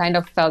 and I kind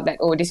of felt that,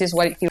 oh, this is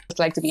what it feels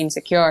like to be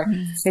insecure.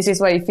 This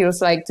is what it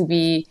feels like to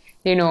be,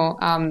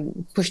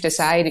 pushed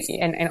aside,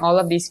 and all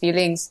of these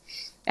feelings.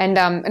 And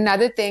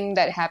another thing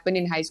that happened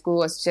in high school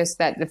was just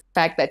that the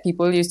fact that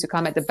people used to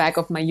come at the back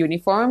of my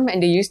uniform,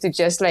 and they used to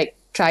just like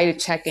try to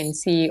check and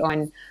see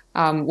on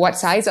what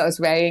size I was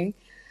wearing.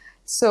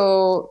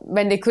 So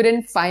when they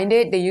couldn't find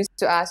it, they used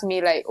to ask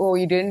me like, oh,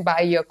 you didn't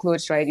buy your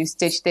clothes, right? You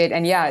stitched it.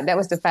 And yeah, that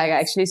was the fact. I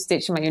actually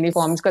stitched my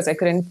uniforms because I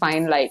couldn't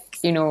find like,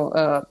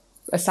 a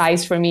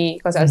size for me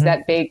because I was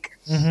that big.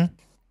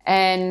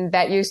 And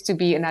that used to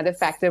be another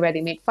factor where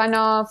they make fun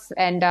of.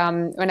 And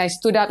when I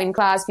stood up in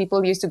class,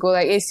 people used to go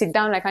like, hey, sit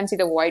down. I can't see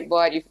the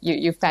whiteboard.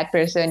 You fat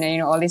person.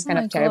 And, all this kind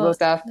of terrible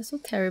stuff. That's so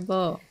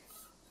terrible.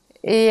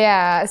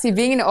 Yeah. See,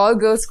 being in an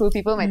all-girls school,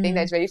 people might think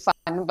that's very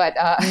fun, but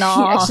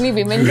no. actually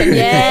women can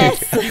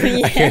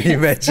be I can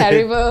imagine.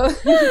 terrible.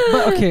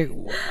 But okay,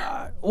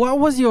 what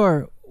was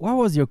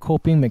your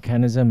coping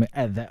mechanism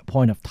at that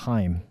point of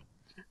time?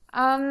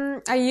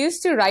 I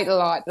used to write a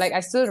lot. Like I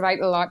still write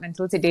a lot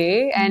until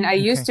today, and I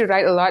used to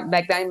write a lot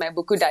back then in my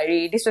buku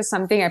diary. This was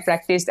something I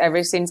practiced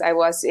ever since I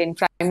was in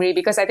primary,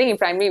 because I think in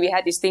primary we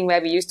had this thing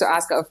where we used to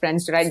ask our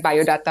friends to write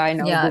biodata in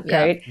our book,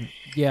 right?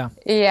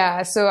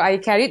 Yeah, so I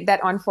carried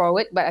that on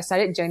forward, but I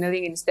started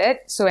journaling instead.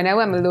 So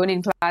whenever I'm alone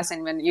in class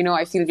and when,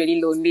 I feel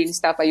really lonely and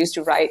stuff, I used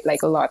to write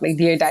like a lot, like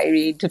dear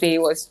diary, today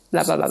was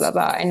blah, blah, blah, blah,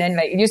 blah. And then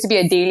like it used to be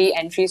a daily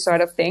entry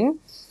sort of thing.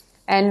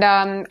 And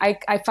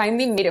I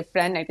finally made a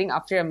friend, I think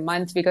after a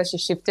month, because she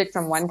shifted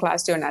from one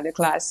class to another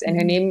class, and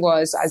her name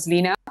was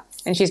Azlina,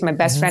 and she's my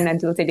best friend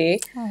until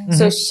today.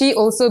 So she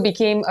also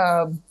became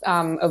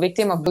a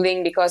victim of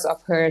bullying because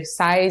of her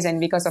size and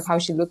because of how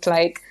she looked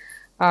like.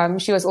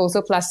 She was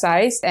also plus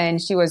size, and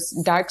she was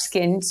dark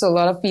skinned. So a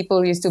lot of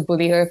people used to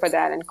bully her for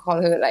that and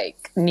call her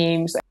like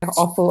names, like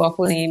awful,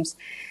 awful names.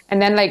 And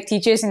then like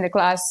teachers in the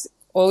class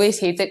always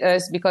hated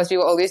us because we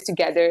were always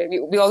together.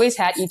 We always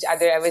had each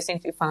other ever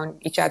since we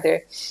found each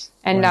other.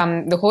 And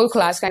the whole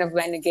class kind of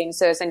went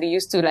against us, and they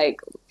used to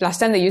like, last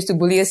time they used to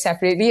bully us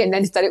separately, and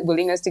then started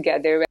bullying us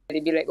together, where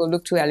they'd be like, oh,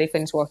 look, 2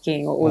 elephants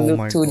walking, or oh,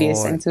 look, 2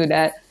 this and 2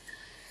 that.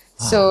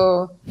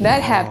 So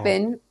that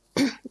happened.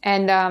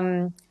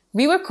 And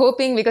we were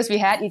coping because we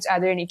had each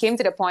other, and it came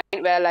to the point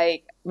where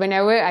like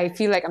whenever I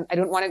feel like I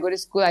don't want to go to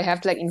school, I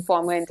have to like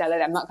inform her and tell her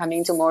that I'm not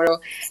coming tomorrow.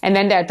 And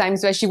then there are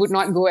times where she would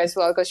not go as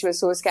well because she was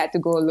so scared to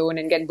go alone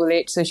and get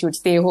bullied. So she would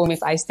stay home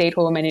if I stayed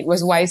home, and it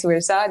was vice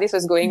versa. This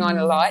was going on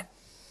a lot.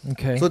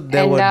 Okay. So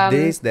there were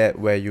days that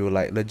where you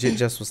like legit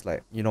just was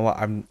like, you know what,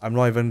 I'm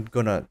not even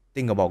gonna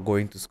think about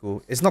going to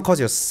school. It's not because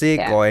you're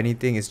sick or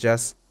anything. It's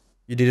just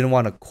you didn't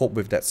want to cope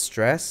with that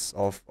stress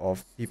of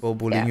people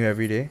bullying you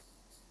every day.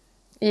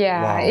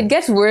 Yeah, wow. It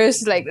gets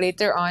worse like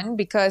later on,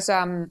 because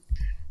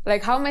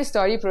like how my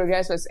story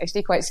progressed was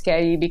actually quite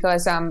scary,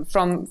 because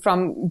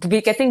from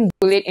getting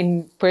bullied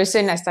in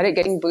person, I started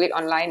getting bullied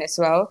online as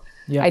well.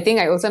 I think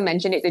I also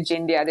mentioned it to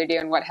Jin the other day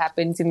on what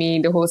happened to me,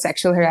 the whole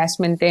sexual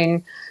harassment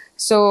thing.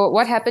 So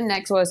what happened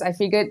next was I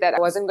figured that I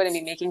wasn't going to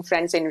be making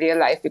friends in real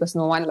life because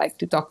no one liked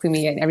to talk to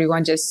me, and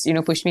everyone just,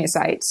 pushed me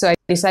aside. So I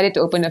decided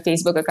to open a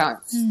Facebook account.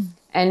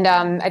 And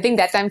I think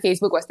that time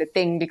Facebook was the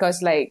thing,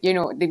 because like,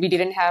 we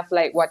didn't have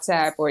like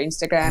WhatsApp or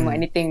Instagram or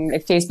anything.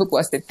 Like Facebook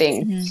was the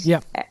thing.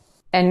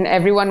 And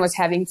everyone was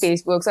having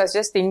Facebook. So I was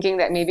just thinking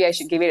that maybe I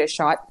should give it a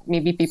shot.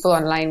 Maybe people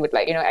online would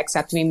like,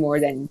 accept me more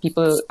than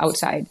people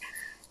outside.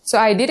 So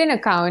I did an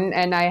account,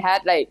 and I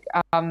had like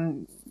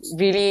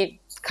really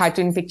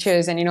cartoon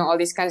pictures and, all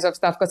these kinds of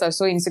stuff, because I was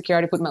so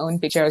insecure to put my own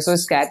picture. I was so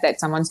scared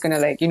that someone's going to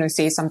like,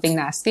 say something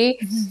nasty.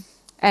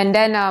 And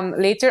then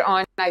later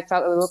on, I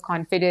felt a little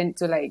confident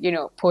to like,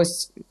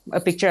 post a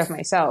picture of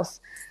myself.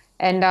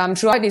 And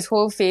throughout this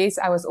whole phase,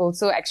 I was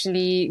also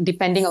actually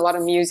depending a lot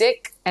on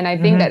music. And I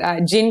think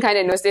that Jin kind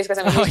of knows this because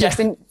I'm a huge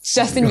Justin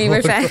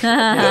Bieber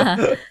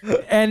fan.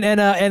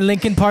 And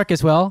Linkin Park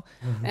as well.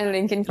 And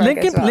Linkin Park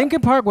as well. Linkin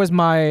Park was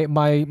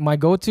my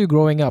go-to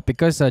growing up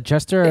because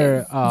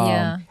Chester.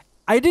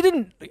 I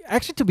didn't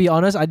actually, to be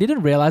honest, I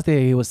didn't realize that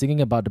he was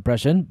singing about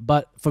depression.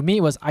 But for me,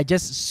 it was I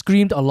just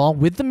screamed along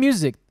with the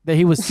music that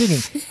he was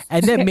singing,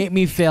 and that made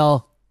me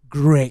feel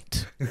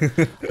great.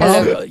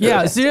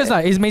 Yeah,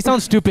 seriously, it may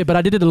sound stupid, but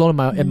I did it alone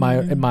in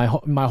my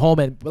home,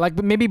 and like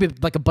maybe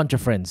with like a bunch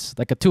of friends,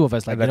 like two of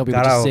us, like we would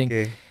just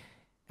sing.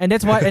 And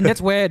that's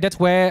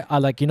where I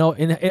like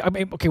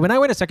okay, when I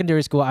went to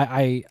secondary school,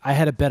 I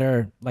had a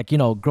better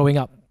growing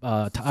up.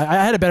 I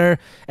had a better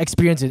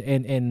experience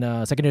in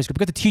secondary school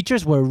because the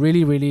teachers were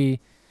really.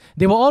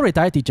 They were all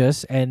retired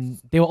teachers and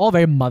they were all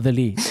very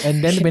motherly.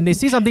 And then when they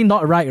see something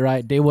not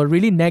right, they will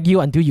really nag you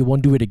until you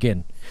won't do it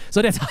again.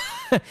 So that's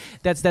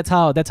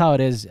how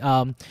it is.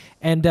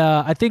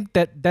 I think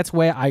that's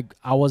where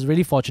I was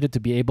really fortunate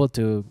to be able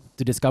to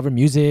discover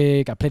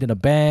music. I played in a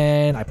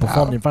band. I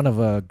performed in front of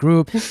a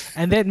group,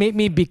 and that made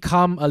me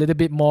become a little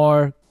bit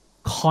more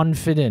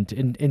confident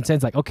in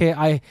sense like, okay,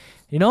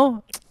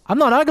 I'm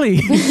not ugly,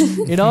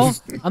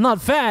 I'm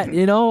not fat,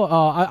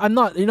 I'm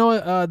not,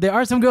 there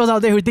are some girls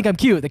out there who think I'm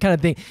cute, that kind of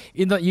thing.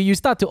 You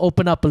start to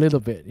open up a little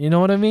bit, you know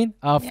what I mean?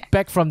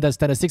 Back from the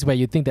statistics where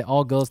you think that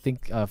all girls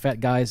think fat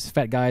guys,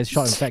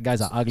 short and fat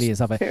guys are ugly and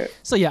stuff like that.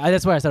 So yeah,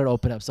 that's where I started to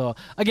open up. So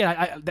again,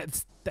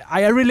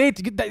 I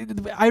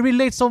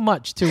relate so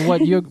much to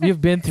what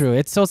you've been through.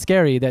 It's so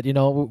scary that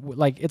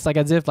it's like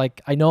as if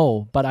like I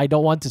know, but I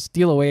don't want to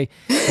steal away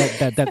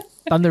that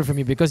thunder from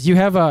you because you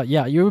have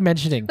you were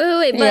mentioning.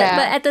 Wait, but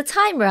at the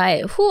time,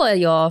 right? Who are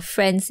your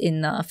friends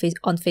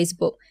on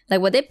Facebook? Like,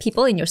 were there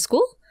people in your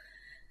school?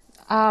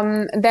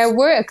 There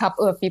were a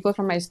couple of people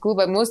from my school,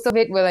 but most of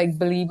it were like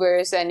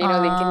Believers and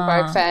Linkin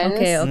Park fans.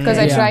 Because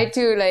I tried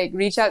to like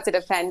reach out to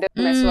the fandom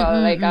as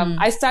well.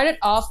 I started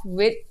off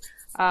with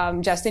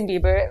Justin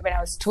Bieber when I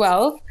was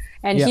 12,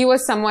 and he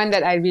was someone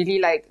that I really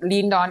like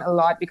leaned on a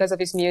lot because of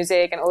his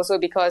music and also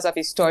because of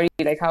his story,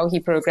 like how he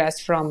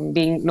progressed from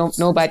being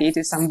nobody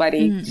to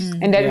somebody,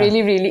 and that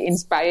really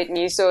inspired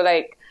me. So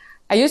like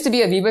I used to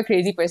be a Bieber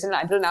crazy person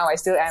until now. I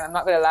still am. I'm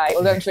not gonna lie.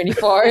 Although I'm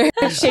 24,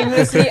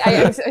 shamelessly, I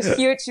am a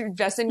huge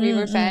Justin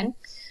Bieber fan.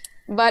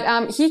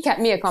 But he kept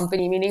me a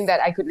company, meaning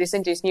that I could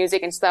listen to his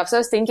music and stuff. So I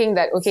was thinking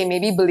that, okay,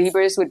 maybe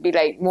Believers would be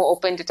like more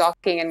open to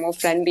talking and more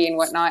friendly and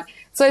whatnot.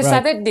 So I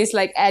started this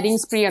like adding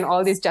spree on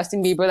all this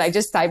Justin Bieber. I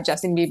just typed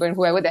Justin Bieber, and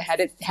whoever that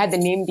had the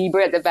name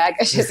Bieber at the back,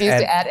 I just used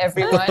to add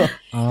everyone.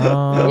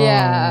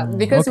 Yeah,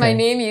 because my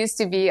name used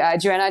to be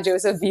Joanna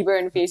Joseph Bieber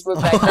on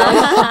Facebook back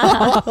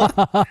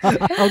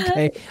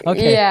then.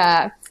 Okay.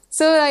 Yeah.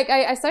 So like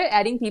I started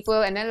adding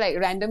people, and then like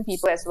random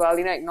people as well,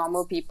 like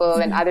normal people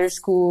and other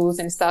schools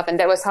and stuff. And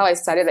that was how I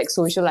started like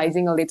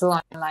socializing a little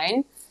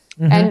online.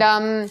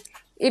 And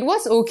it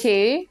was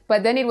okay,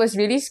 but then it was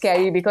really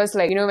scary because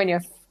like, when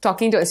you're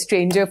talking to a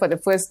stranger for the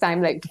first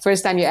time, like the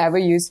first time you ever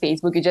use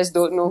Facebook, you just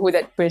don't know who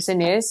that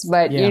person is,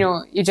 but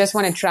you just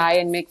want to try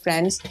and make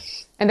friends.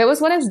 And that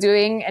was what I was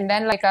doing. And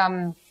then like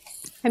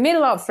I made a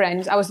lot of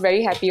friends. I was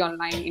very happy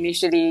online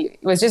initially.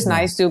 It was just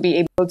nice to be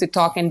able to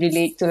talk and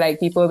relate to like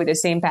people with the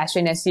same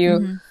passion as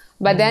you.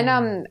 But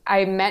then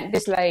I met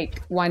this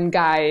like one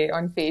guy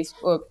on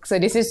Facebook. So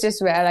this is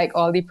just where like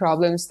all the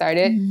problems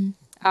started.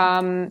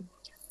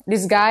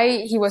 This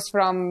guy, he was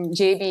from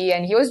JB,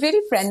 and he was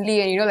really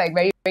friendly and like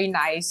very, very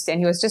nice.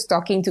 And he was just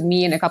talking to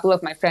me and a couple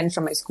of my friends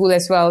from my school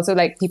as well. So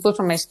like people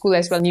from my school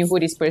as well knew who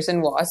this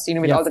person was,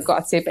 with all the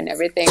gossip and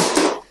everything.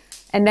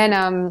 And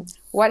then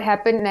what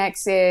happened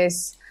next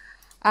is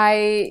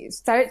I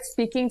started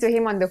speaking to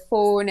him on the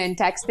phone and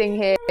texting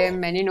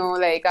him,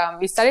 and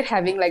we started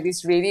having like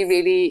this really,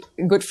 really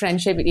good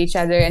friendship with each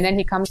other. And then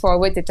he comes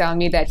forward to tell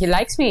me that he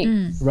likes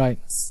me. Right.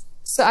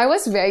 So I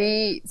was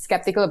very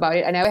skeptical about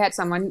it. I never had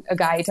a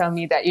guy tell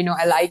me that,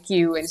 I like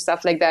you and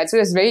stuff like that. So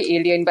it was very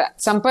alien,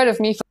 but some part of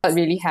me felt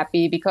really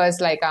happy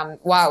because like,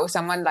 wow,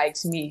 someone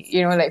likes me,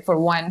 like for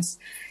once.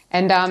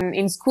 And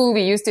in school,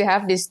 we used to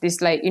have this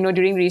like,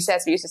 during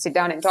recess, we used to sit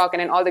down and talk, and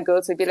then all the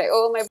girls would be like,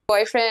 oh, my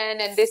boyfriend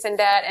and this and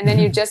that. And then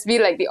you'd just be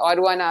like the odd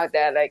one out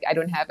there, like, I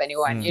don't have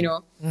anyone,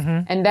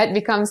 And that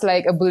becomes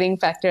like a bullying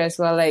factor as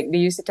well. Like they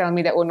used to tell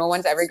me that, oh, no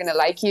one's ever going to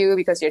like you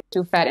because you're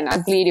too fat and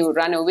ugly. They would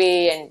run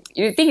away. And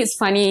you think it's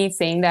funny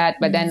saying that,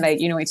 but then like,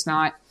 it's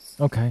not.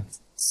 Okay.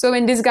 So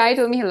when this guy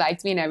told me he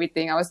liked me and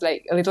everything, I was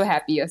like a little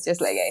happy. I was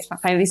just like, hey,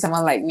 finally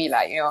someone like me,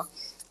 like,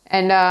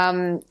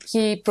 And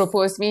he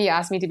proposed me. He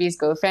asked me to be his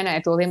girlfriend. And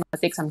I told him I'll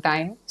take some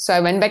time. So I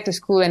went back to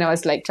school and I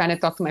was like trying to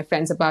talk to my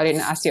friends about it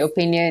and ask their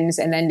opinions.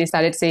 And then they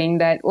started saying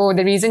that, oh,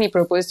 the reason he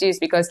proposed to you is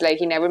because like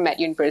he never met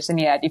you in person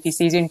yet. If he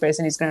sees you in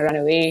person, he's going to run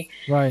away.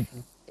 Right.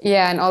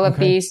 Yeah, and all of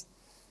these.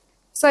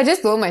 So I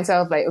just told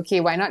myself like, okay,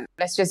 why not?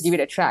 Let's just give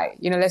it a try.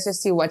 Let's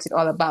just see what's it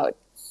all about.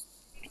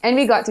 And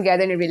we got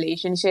together in a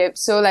relationship.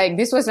 So like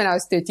this was when I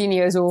was 13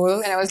 years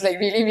old and I was like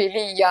really,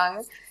 really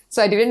young.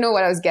 So I didn't know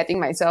what I was getting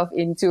myself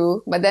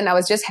into. But then I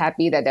was just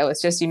happy that there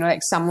was just,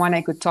 like someone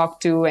I could talk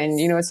to and,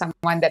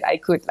 someone that I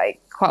could like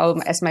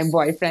call as my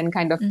boyfriend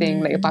kind of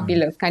thing, like a puppy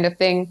love kind of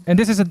thing. And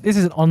this is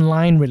an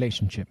online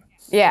relationship.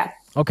 Yeah.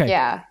 Okay.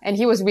 Yeah. And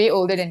he was way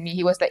older than me.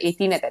 He was like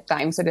 18 at that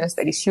time. So there's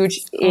like this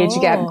huge age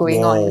gap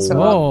going on as well.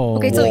 Whoa.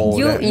 Okay, so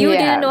you Yeah.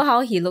 didn't know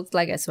how he looked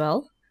like as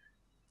well?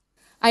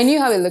 I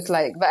knew how it looked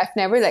like, but I've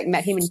never like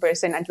met him in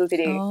person until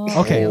today.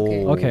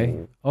 Okay.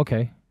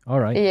 All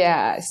right.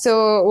 Yeah.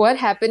 So what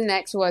happened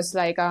next was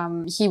like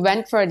he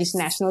went for this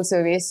national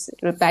service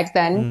back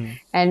then,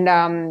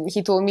 and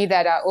he told me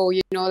that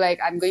like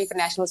I'm going for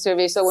national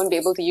service, so I won't be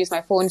able to use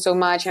my phone so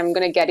much. I'm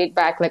gonna get it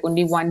back like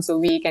only once a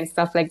week and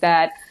stuff like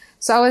that.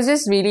 So I was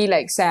just really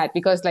like sad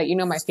because like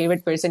my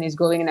favorite person is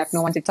going and I have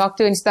no one to talk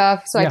to and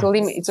stuff. So I told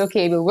him it's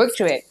okay, we'll work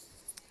through it.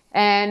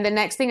 And the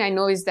next thing I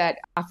know is that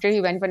after he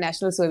went for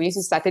national service,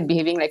 he started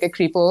behaving like a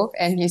creepo,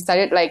 and he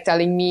started like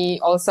telling me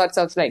all sorts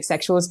of like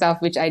sexual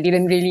stuff, which I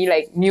didn't really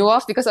like knew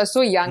of because I was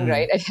so young,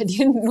 right? I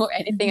didn't know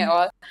anything at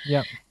all.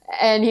 Yeah.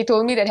 And he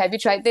told me that, have you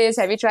tried this?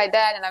 Have you tried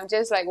that? And I'm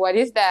just like, what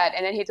is that?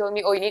 And then he told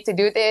me, oh, you need to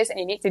do this and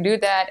you need to do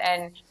that.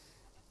 And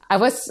I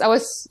was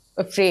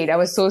afraid. I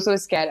was so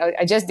scared.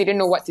 I just didn't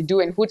know what to do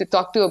and who to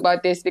talk to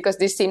about this because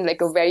this seemed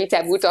like a very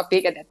taboo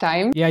topic at that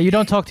time. Yeah, you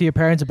don't talk to your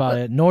parents about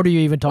it, nor do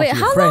you even talk to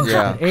your friends.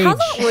 How long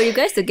were you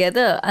guys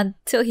together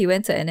until he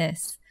went to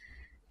NS?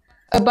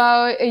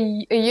 About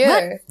a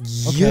year.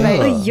 Okay.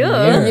 Like, A year?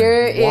 A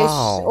year-ish.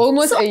 Wow.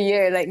 Almost a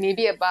year. Like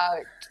maybe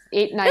about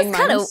 8-9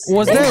 months.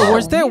 Was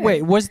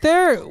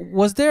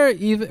there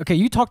even, okay,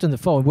 you talked on the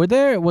phone.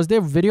 Was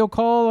there video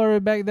call or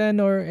back then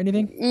or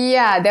anything?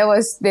 Yeah,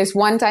 there's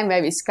one time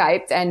where we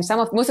Skyped, and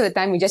most of the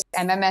time we just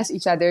MMS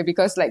each other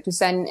because like to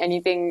send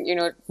anything,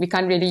 we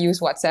can't really use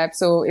WhatsApp.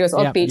 So it was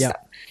all page stuff.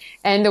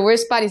 And the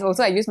worst part is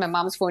also I used my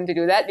mom's phone to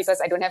do that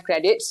because I don't have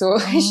credit. So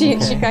she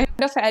kind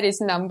of had his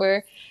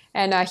number,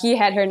 and he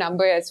had her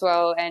number as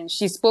well. And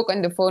she spoke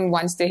on the phone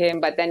once to him,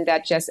 but then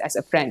that just as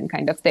a friend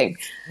kind of thing.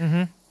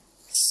 Mm-hmm.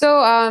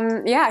 So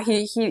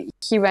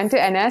he went to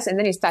NS, and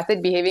then he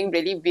started behaving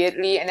really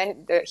weirdly, and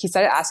then he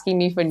started asking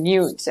me for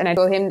nudes, and I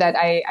told him that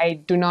I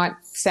do not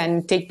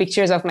take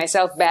pictures of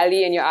myself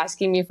badly, and you're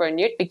asking me for a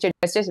nude picture.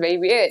 That's just very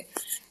weird.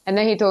 And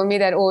then he told me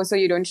that, so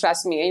you don't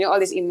trust me, and all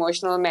this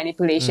emotional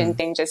manipulation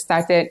thing just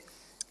started.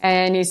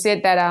 And he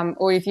said that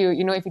if you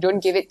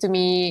don't give it to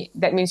me,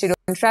 that means you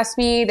don't trust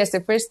me. That's the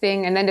first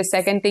thing. And then the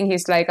second thing,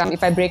 he's like,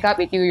 if I break up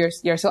with you,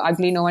 you're so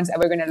ugly, no one's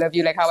ever gonna love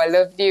you like how I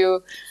loved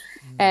you.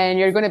 And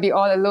you're going to be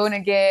all alone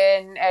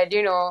again. And,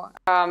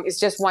 it's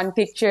just one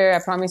picture. I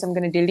promise I'm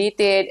going to delete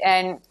it.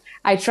 And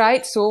I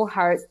tried so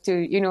hard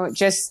to,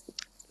 just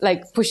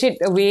like push it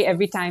away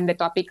every time the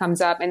topic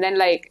comes up. And then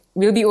like,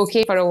 we'll be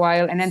okay for a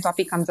while. And then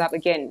topic comes up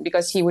again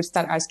because he would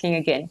start asking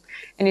again.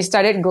 And it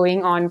started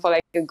going on for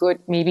like a good,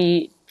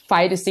 maybe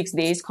 5 to 6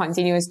 days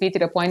continuously to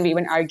the point we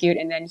even argued.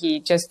 And then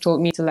he just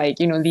told me to like,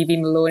 leave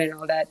him alone and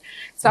all that.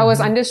 So I was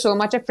under so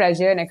much of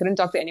pressure and I couldn't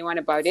talk to anyone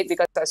about it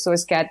because I was so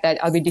scared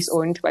that I'll be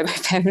disowned by my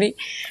family.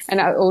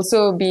 And I'll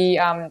also be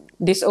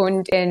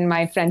disowned in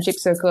my friendship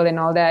circle and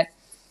all that.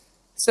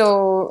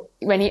 So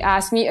when he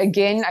asked me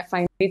again, I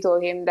finally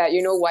told him that,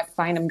 what,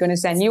 fine, I'm going to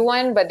send you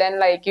one. But then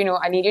like,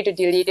 I need you to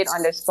delete it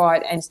on the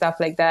spot and stuff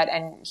like that.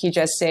 And he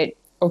just said,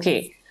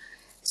 okay.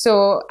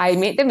 So I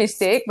made the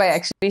mistake by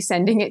actually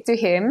sending it to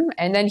him,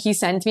 and then he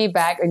sent me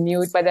back a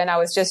nude, but then I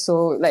was just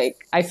so like,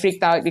 I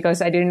freaked out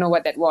because I didn't know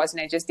what that was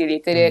and I just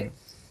deleted it.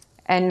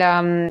 And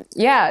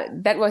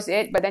that was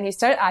it. But then he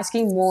started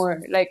asking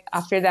more like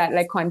after that,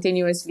 like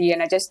continuously,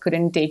 and I just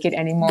couldn't take it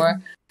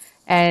anymore.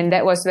 And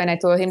that was when I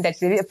told him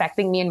that's really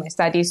affecting me in my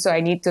studies. So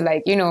I need to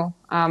like,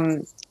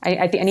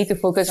 I think I need to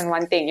focus on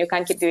one thing. You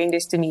can't keep doing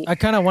this to me. I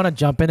kind of want to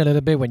jump in a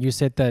little bit when you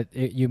said that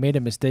you made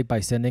a mistake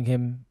by sending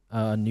him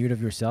a nude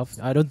of yourself.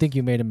 I don't think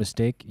you made a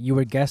mistake. You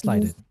were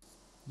gaslighted.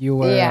 You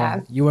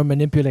were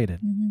manipulated.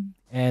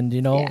 And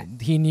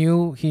he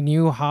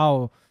knew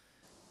how.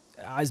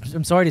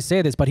 I'm sorry to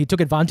say this, but he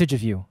took advantage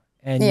of you.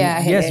 And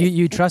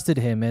you trusted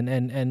him,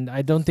 and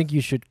I don't think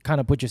you should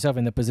kind of put yourself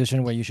in the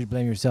position where you should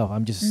blame yourself.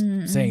 I'm just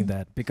saying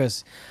that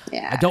because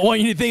I don't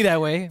want you to think that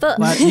way. But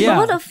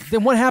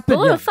then what happened? But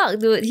what the fuck,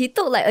 dude? He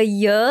took like a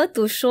year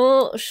to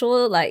show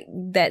like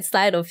that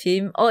side of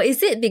him, or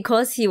is it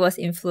because he was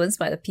influenced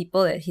by the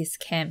people at his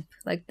camp?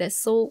 Like that's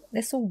so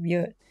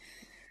weird.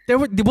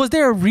 Was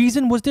there a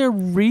reason?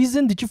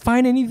 Did you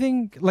find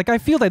anything? Like I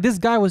feel like this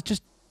guy was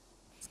just.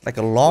 Like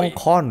a long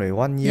con,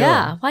 1 year.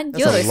 Yeah, 1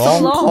 year. That's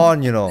a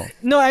long con,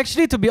 No,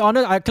 actually, to be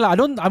honest, I'm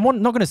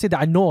not gonna say that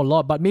I know a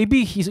lot, but maybe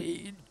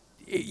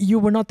you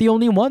were not the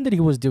only one that he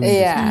was doing.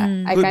 Yeah,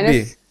 this. I kind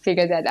of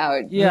figured that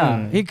out.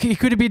 Yeah, he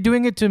could be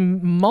doing it to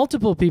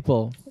multiple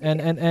people, and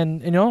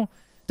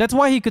that's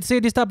why he could say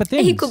this type of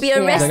thing. He could be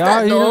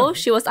arrested though.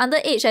 She was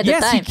underage at the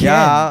time. Yes, he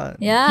can.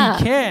 Yeah,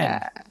 he can.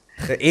 Yeah.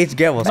 The age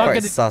gap was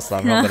quite sus,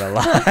 I'm not gonna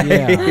lie.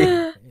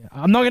 Yeah.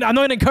 I'm not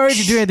gonna encourage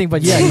you to do anything,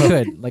 but yeah, you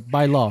could, like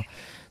by law.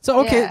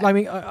 So okay, I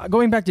mean,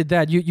 going back to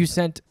that, you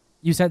sent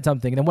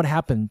something, and then what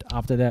happened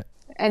after that?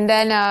 And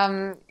then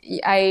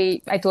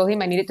I told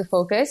him I needed to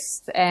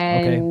focus,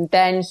 and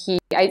then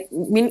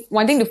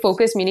wanting to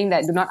focus, meaning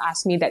that do not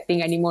ask me that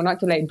thing anymore, not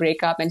to like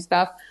break up and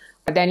stuff.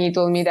 But then he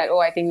told me that,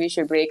 I think we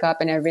should break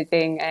up and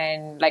everything.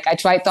 And like I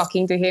tried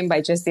talking to him, but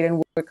it just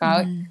didn't work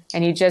out,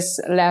 and he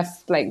just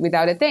left like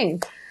without a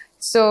thing.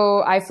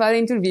 So I fell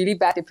into really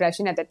bad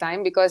depression at the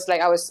time because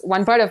like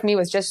one part of me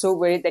was just so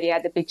worried that he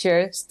had the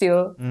picture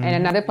still. And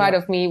another part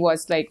of me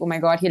was like, oh my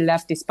God, he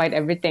left despite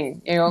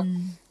everything,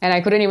 and I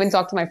couldn't even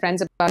talk to my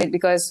friends about it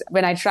because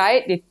when I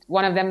tried,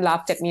 one of them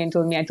laughed at me and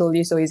told me, I told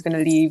you so, he's going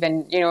to leave.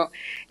 And,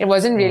 it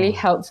wasn't really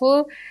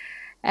helpful.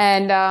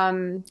 And,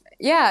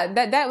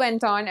 that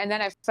went on. And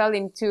then I fell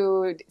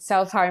into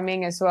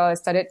self-harming as well. I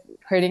started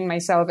hurting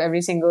myself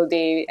every single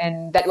day.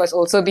 And that was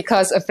also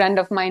because a friend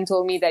of mine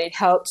told me that it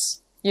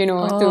helps, to...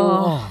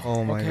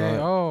 Oh my God.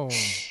 Oh.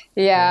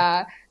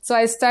 Yeah. So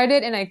I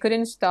started and I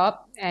couldn't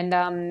stop.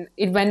 And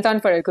it went on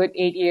for a good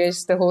 8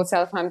 years, the whole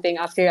self-harm thing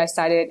after I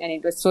started. And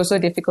it was so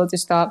difficult to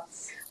stop.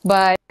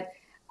 But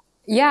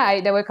yeah,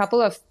 there were a couple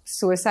of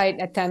suicide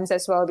attempts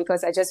as well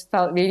because I just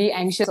felt really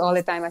anxious all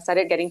the time. I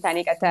started getting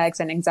panic attacks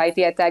and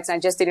anxiety attacks. And I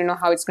just didn't know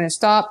how it's going to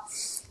stop.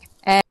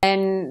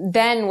 And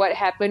then what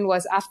happened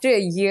was after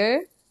a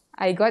year,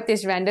 I got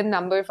this random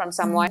number from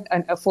someone,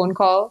 a phone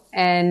call.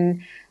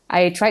 And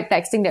I tried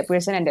texting that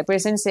person, and the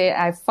person said,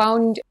 I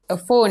found a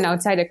phone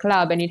outside a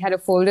club and it had a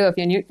folder of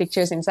your nude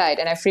pictures inside.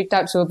 And I freaked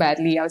out so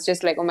badly. I was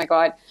just like, oh my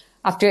God,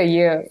 after a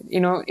year,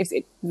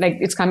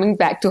 it's coming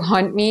back to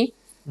haunt me.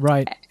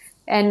 Right.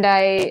 And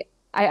I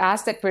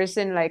asked that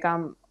person, like,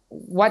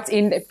 what's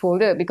in that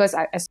folder? Because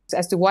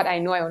as to what I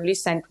know, I only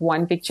sent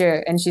one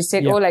picture. And she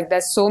said,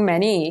 there's so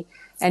many.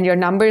 And your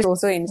number is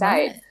also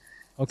inside.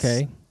 What?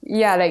 Okay.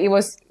 Yeah, like it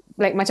was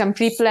like macam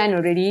pre-planned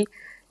already.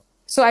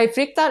 So I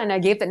freaked out and I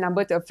gave that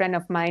number to a friend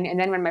of mine. And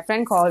then when my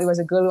friend called, it was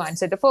a girl who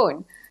answered the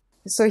phone.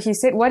 So he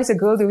said, what is a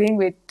girl doing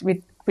with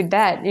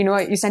that?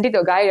 You sent it to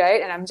a guy,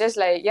 right? And I'm just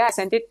like, yeah, I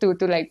sent it to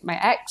like my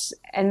ex.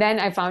 And then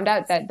I found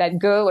out that that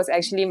girl was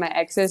actually my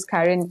ex's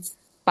current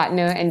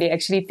partner. And they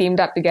actually teamed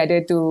up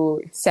together to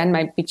send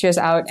my pictures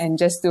out and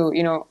just to,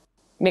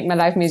 make my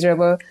life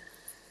miserable.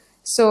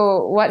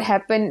 So what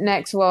happened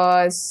next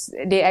was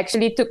they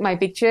actually took my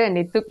picture and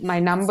they took my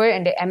number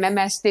and they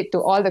MMS'd it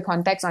to all the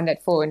contacts on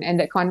that phone. And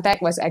that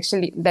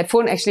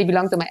phone actually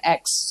belonged to my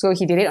ex. So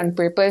he did it on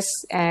purpose.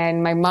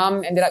 And my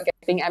mom ended up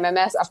getting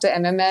MMS after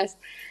MMS.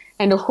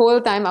 And the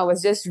whole time I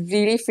was just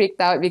really freaked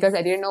out because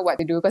I didn't know what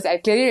to do. Because I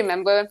clearly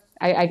remember,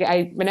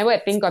 whenever I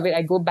think of it,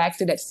 I go back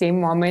to that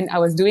same moment. I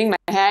was doing my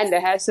hair in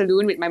the hair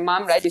salon with my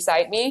mom right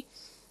beside me.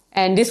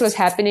 And this was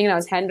happening and I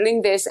was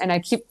handling this and I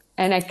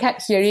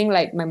kept hearing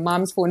like my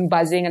mom's phone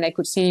buzzing and I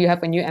could see you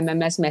have a new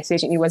MMS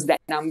message and it was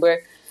that number.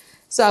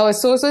 So I was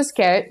so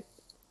scared.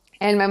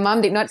 And my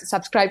mom did not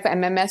subscribe for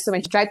MMS. So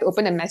when she tried to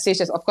open the message,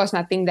 there's of course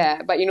nothing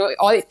there. But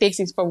all it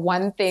takes is for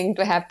one thing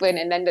to happen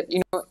and then,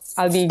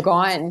 I'll be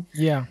gone.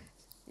 Yeah.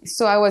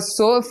 So I was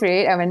so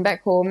afraid. I went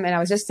back home and I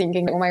was just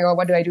thinking, oh my God,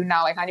 what do I do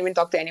now? I can't even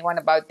talk to anyone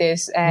about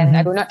this. And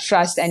I do not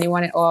trust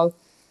anyone at all.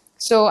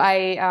 So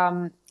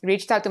I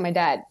reached out to my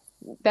dad.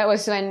 That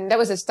was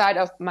the start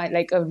of my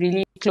a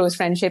really close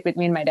friendship with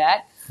me and my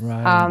dad.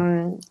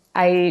 Right.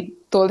 I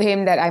told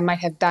him that I might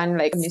have done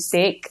a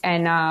mistake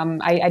and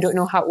I don't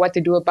know what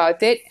to do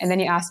about it. And then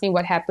he asked me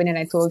what happened and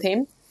I told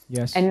him.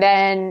 Yes. And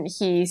then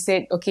he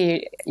said,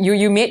 okay,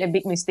 you made a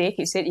big mistake.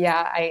 He said,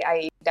 yeah,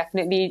 I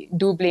definitely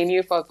do blame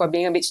you for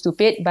being a bit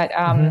stupid, but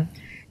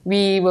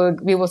we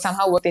will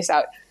somehow work this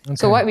out. Okay.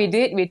 So what we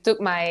did, we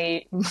took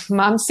my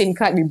mom's SIM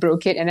card, we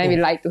broke it, and then we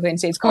lied to her and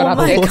said it's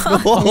corrupted.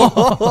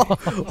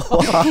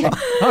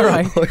 All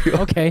right.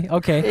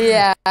 Okay.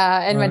 Yeah,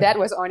 and my dad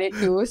was on it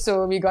too.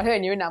 So we got her a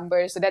new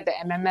number so that the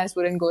MMS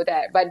wouldn't go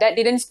there. But that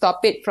didn't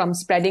stop it from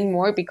spreading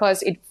more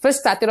because it first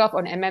started off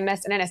on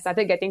MMS and then I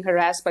started getting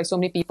harassed by so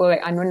many people, like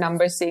unknown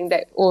numbers saying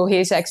that, oh,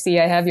 hey, sexy,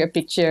 I have your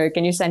picture.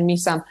 Can you send me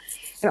some?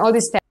 And all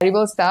this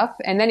terrible stuff.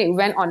 And then it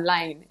went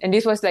online. And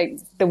this was the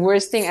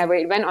worst thing ever.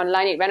 It went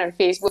online, it went on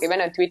Facebook, it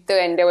went on Twitter.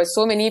 And there were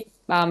so many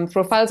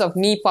profiles of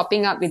me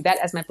popping up with that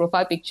as my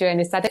profile picture. And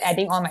they started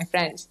adding all my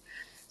friends.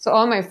 So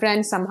all my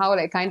friends somehow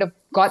kind of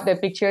got the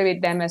picture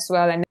with them as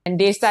well. And then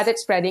they started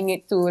spreading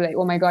it to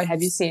oh my God,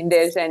 have you seen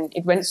this? And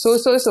it went so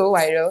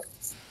viral.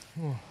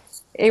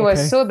 It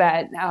was so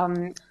bad.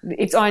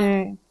 It's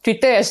on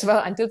Twitter as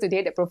well. Until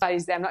today, the profile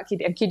is there. I'm not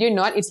kidding. I kid you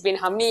not. It's been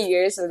how many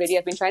years already?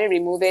 I've been trying to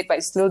remove it, but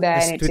it's still there.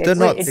 Has Twitter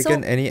not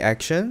taken any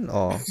action?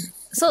 Or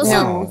So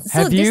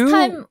this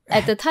time,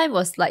 at the time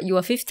was you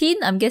were 15,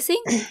 I'm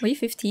guessing? Were you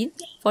 15?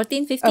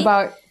 14, 15?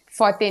 About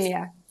 14,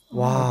 yeah.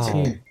 Wow.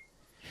 14.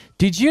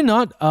 Did you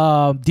not,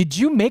 did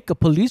you make a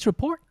police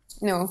report?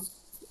 No.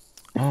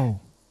 Oh.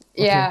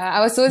 Okay. Yeah,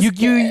 I was so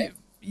scared.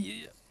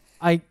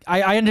 I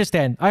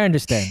understand.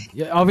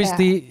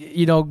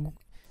 Obviously,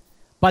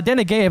 but then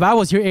again, if I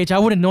was your age, I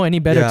wouldn't know any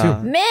better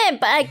too. Man,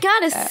 but I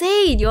gotta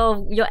say,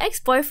 your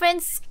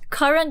ex-boyfriend's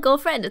current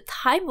girlfriend at the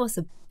time was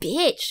a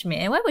bitch,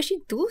 man. Why would she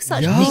do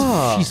such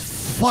things?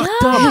 She's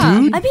fucked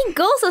up, dude. I mean,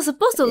 girls are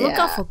supposed to look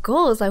out Yeah. for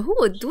girls. Like, who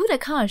would do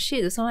that kind of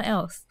shit to someone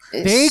else?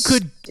 They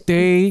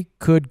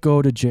could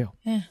go to jail.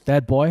 Yeah.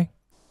 That boy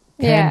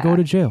can Yeah. go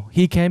to jail.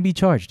 He can be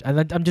charged.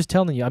 And I'm just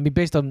telling you. I mean,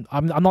 based on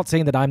I'm not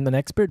saying that I'm an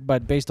expert,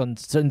 but based on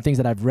certain things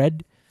that I've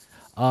read,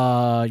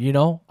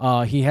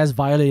 he has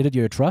violated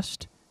your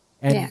trust,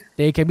 and Yeah.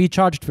 they can be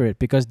charged for it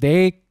because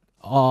they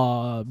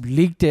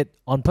leaked it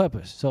on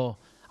purpose. So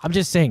I'm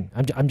just saying.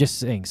 I'm just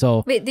saying.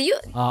 So Wait, do you?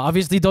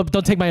 obviously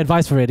don't take my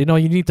advice for it. You know,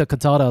 you need to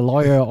consult a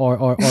lawyer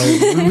or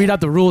read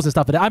out the rules and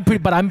stuff. But I'm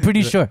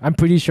pretty sure. I'm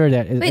pretty sure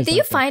that. Wait, did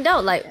you find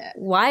out like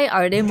why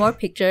are there more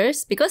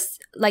pictures? Because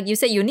like you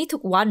said, you only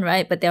took one,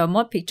 right? But there are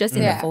more pictures in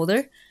the Yeah.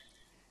 folder.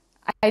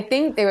 I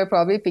think they were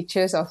probably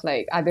pictures of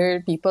like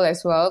other people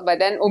as well. But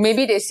then, or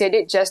maybe they said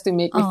it just to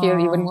make me feel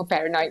even more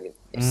paranoid.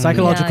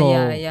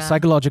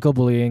 Psychological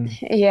bullying.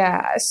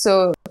 Yeah.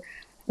 So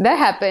that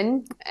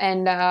happened,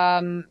 and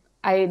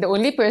the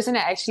only person I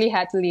actually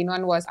had to lean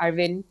on was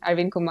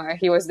Arvin Kumar.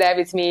 He was there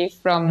with me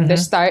from the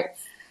start.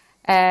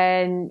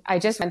 And I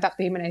just went up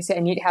to him and I said,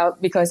 I need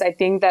help because I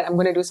think that I'm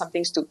going to do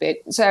something stupid.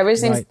 So ever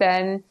since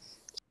then,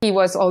 he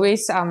was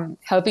always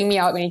helping me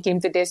out when it came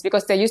to this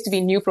because there used to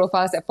be new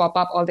profiles that pop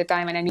up all the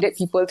time and I needed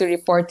people to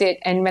report it.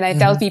 And when I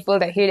tell people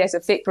that, hey, there's a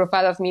fake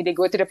profile of me, they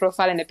go to the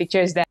profile and the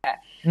picture is there.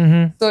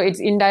 So it's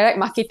indirect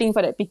marketing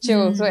for that picture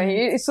also. And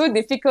it's so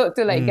difficult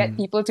to like get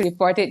people to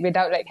report it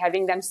without like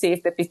having them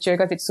save the picture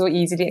because it's so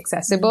easily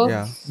accessible.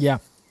 Yeah.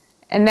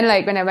 And then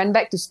like when I went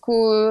back to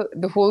school,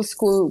 the whole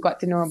school got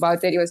to know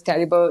about it. It was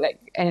terrible.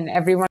 And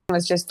everyone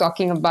was just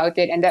talking about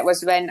it. And that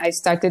was when I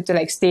started to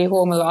like stay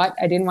home a lot.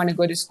 I didn't want to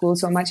go to school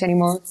so much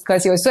anymore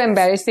because it was so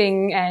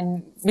embarrassing.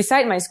 And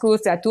beside my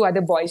schools, there are 2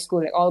 other boys'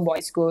 school, like all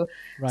boys' school.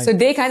 Right. So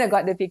they kind of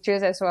got the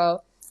pictures as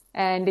well.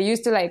 And they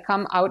used to like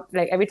come out,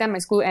 like every time my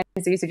school ends,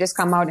 they used to just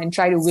come out and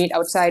try to wait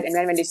outside. And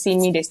then when they see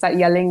me, they start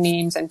yelling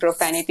names and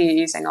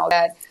profanities and all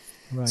that.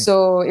 Right.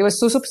 So it was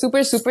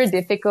super, super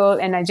difficult.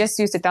 And I just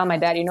used to tell my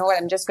dad, you know what,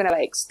 I'm just going to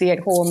like stay at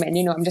home and,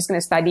 I'm just going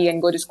to study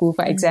and go to school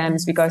for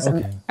exams because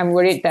I'm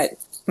worried that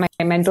my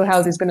mental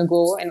health is going to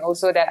go and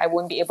also that I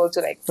won't be able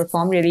to like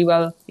perform really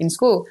well in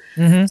school.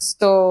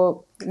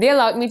 So they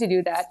allowed me to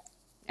do that.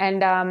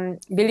 And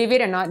believe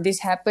it or not, this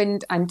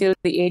happened until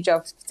the age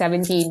of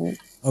 17.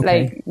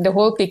 Like the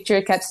whole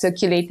picture kept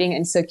circulating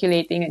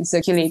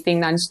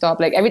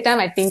nonstop. Like every time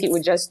I think it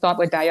would just stop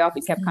or die off,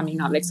 it kept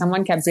coming up. Like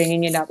someone kept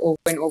bringing it up over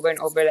and over and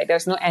over. Like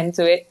there's no end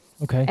to it.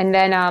 Okay. And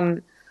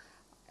then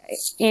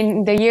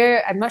in the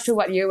year, I'm not sure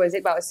what year was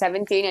it, but I was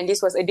 17, and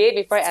this was a day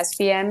before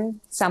SPM.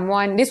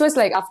 This was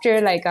like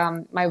after like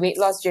my weight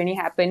loss journey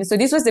happened. So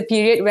this was the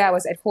period where I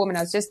was at home and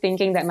I was just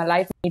thinking that my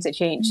life needs a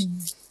change.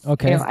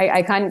 Okay.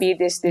 I can't be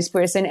this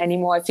person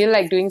anymore. I feel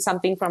like doing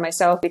something for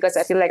myself because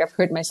I feel like I've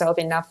hurt myself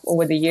enough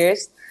over the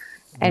years.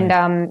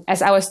 And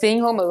as I was staying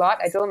home a lot,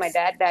 I told my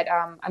dad that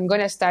I'm going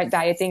to start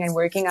dieting and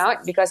working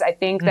out because I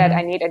think that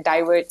I need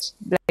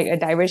a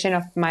diversion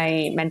of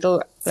my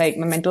mental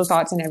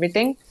thoughts and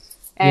everything.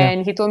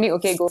 And he told me,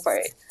 okay, go for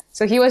it.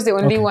 So he was the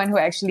only one who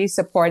actually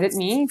supported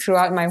me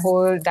throughout my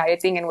whole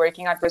dieting and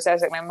working out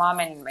process. Like my mom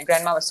and my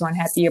grandma was so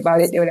unhappy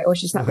about it. They were like, oh,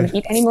 she's not going to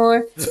eat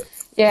anymore.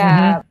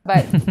 Yeah.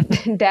 But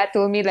dad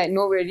told me like,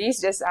 no worries,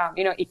 just,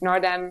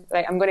 ignore them.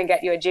 Like, I'm going to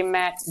get you a gym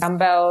mat,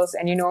 dumbbells,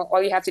 and,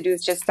 all you have to do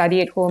is just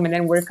study at home and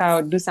then work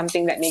out, do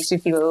something that makes you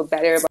feel a little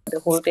better about the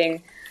whole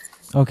thing.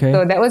 Okay.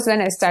 So that was when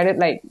I started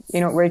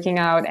working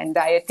out and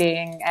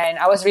dieting, and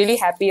I was really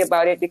happy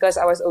about it because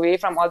I was away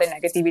from all the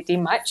negativity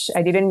much.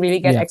 I didn't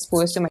really get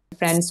exposed to my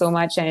friends so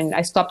much, and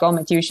I stopped all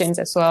my tuitions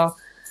as well.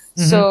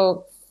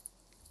 So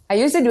I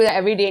used to do that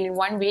every day, and in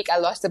 1 week I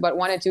lost about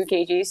 1 or 2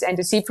 kgs, and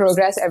to see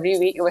progress every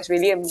week, it was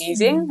really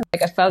amazing.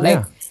 Like I felt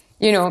like,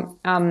 it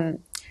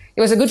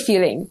was a good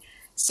feeling.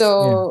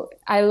 So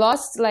I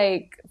lost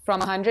from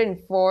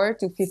 104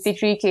 to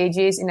 53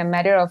 kgs in a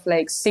matter of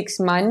 6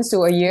 months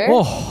to a year.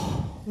 Oh.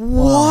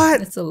 What?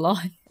 That's a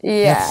lot.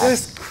 Yeah.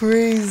 That's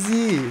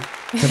crazy.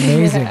 It's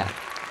amazing.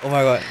 Oh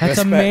my god. That's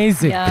respect.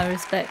 amazing. Yeah,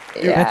 respect.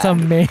 Yeah. That's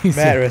amazing.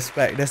 Mad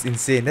respect. That's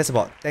insane. That's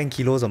about 10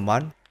 kilos a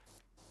month.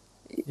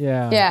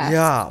 Yeah.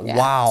 Yeah.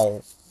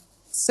 Wow.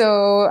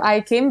 So I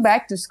came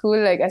back to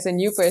school as a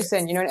new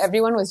person, and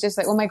everyone was just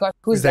like, oh my god,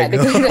 who's that? They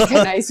girl? couldn't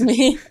recognize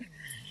me.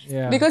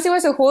 Yeah. Because it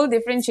was a whole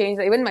different change.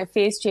 Even my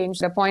face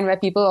changed to the point where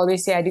people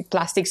always say I did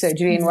plastic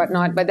surgery and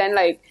whatnot. But then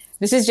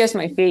this is just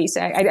my face.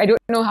 I don't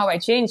know how I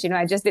changed.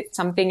 I just did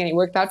something and it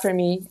worked out for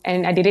me,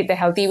 and I did it the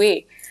healthy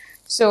way.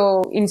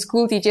 So in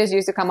school, teachers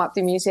used to come up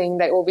to me saying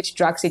that, oh, which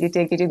drugs did you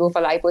take? Did you go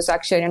for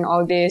liposuction and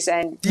all this?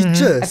 And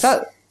Teachers. I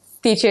felt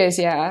teachers,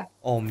 yeah.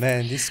 Oh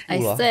man, this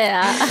school. I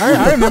swear.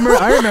 I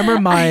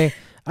remember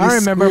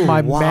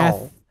my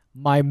Wow.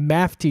 my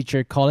math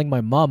teacher calling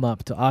my mom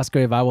up to ask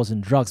her if I was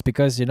in drugs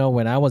because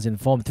when I was in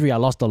Form 3 I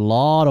lost a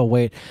lot of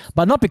weight,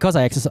 but not because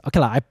I exercise.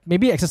 Okay,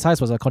 maybe exercise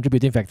was a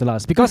contributing factor.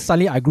 It's because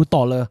suddenly I grew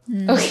taller.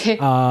 Okay.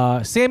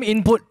 Same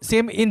input,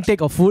 same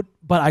intake of food,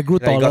 but I grew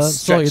Yeah, you got taller.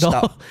 So stretched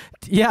out.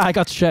 yeah, I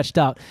got stretched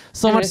out.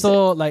 So much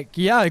so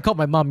I called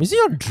my mom. Is he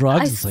on drugs?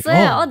 I It's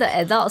swear, oh. all the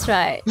adults,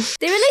 right?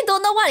 They really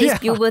don't know what is Yeah.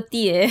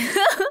 puberty.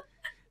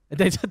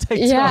 They just take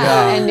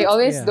Yeah, and they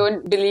always Yeah.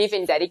 don't believe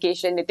in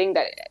dedication. They think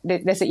that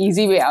there's an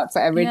easy way out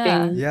for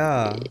everything.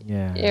 Yeah.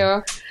 Yeah. You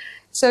know?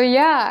 So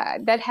yeah,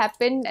 that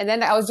happened, and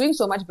then I was doing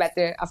so much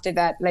better after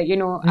that. Like, you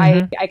know,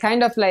 I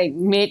kind of like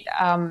made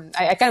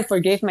I kind of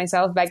forgave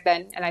myself back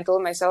then, and I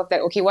told myself that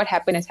okay, what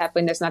happened has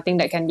happened. There's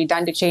nothing that can be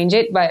done to change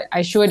it, but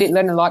I sure did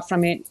learn a lot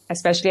from it,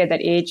 especially at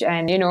that age.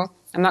 And you know,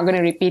 I'm not going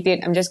to repeat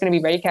it. I'm just going to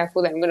be very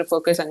careful. I'm going to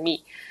focus on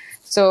me.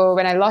 So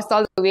when I lost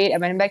all the weight, I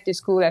went back to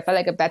school. I felt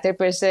like a better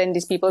person.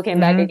 These people came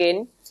back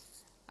again.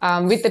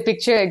 With the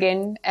picture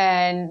again,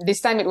 and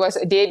this time it was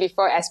a day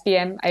before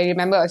SPM. I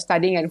remember I was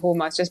studying at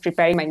home. I was just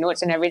preparing my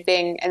notes and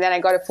everything, and then I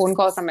got a phone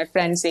call from my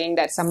friend saying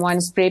that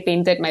someone spray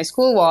painted my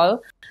school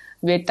wall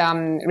with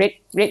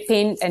red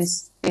paint, and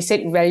they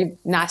said very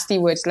nasty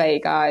words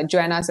like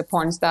Joanna's a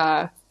porn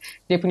star.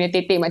 Dia punya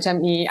tete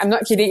macam ni. I'm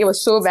not kidding. It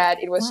was so bad.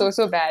 It was so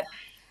bad,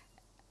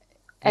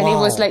 and it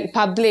was like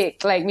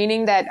public, like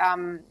meaning that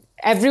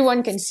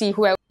everyone can see,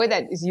 whoever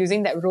that is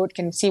using that road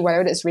can see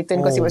whatever that's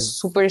written, because it was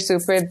super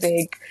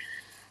big.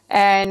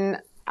 And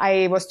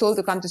I was told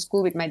to come to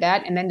school with my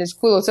dad, and then the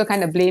school also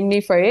kind of blamed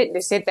me for it. They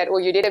said that, oh,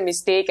 you did a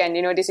mistake, and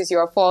you know, this is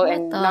your fault,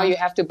 and now you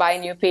have to buy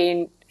new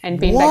paint and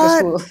paint back the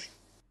school.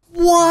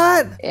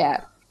 What?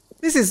 Yeah.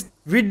 This is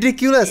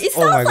ridiculous. It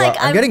Oh my sounds like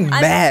god, I'm getting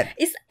mad.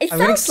 It I'm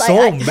getting sounds so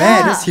like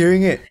mad just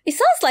hearing it. It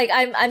sounds like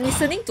I'm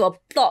listening to a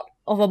plot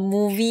of a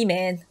movie,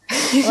 man.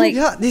 Like,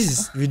 Yeah, this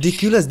is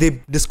ridiculous.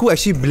 The school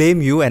actually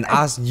blame you and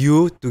asked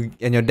you to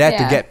and your dad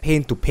to Yeah. get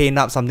paint to paint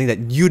up something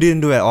that you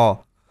didn't do at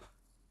all.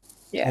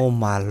 Yeah. Oh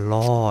my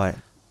lord.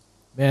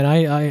 Man,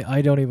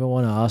 I don't even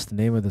want to ask the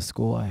name of the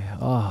school.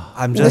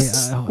 I'm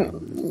just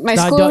My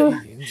school.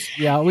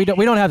 Yeah, we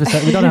don't have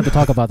to we don't have to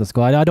talk about the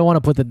school. I don't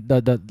want to put I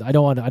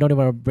don't even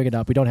want to bring it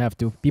up. We don't have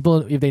to.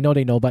 People, if they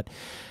know, but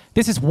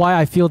this is why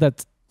I feel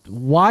that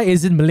why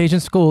isn't Malaysian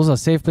schools a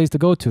safe place to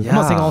go to? I'm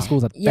not saying all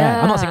schools are bad.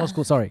 I'm not saying all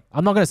schools. Sorry,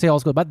 I'm not gonna say all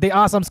schools, but there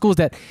are some schools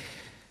that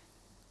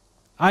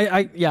it's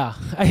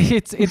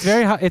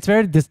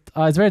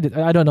very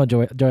I don't know,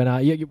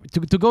 Joanna.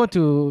 To go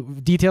into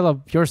detail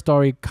of your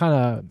story kind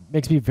of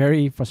makes me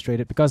very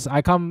frustrated, because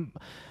I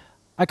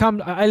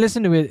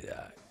listen to it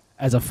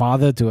as a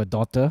father to a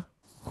daughter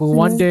who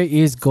one day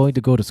is going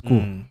to go to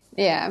school.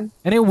 Yeah.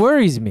 And it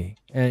worries me.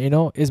 And, you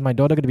know, is my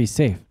daughter going to be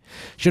safe?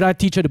 Should I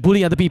teach her to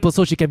bully other people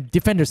so she can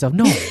defend herself?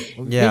 No.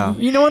 Yeah.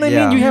 You know what I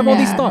mean? You have all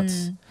these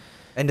thoughts.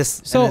 and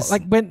this So, and this,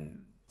 like, when...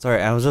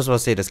 sorry, I was just about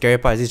to say the scary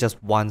part is it's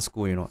just one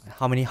school, you know.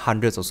 How many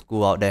hundreds of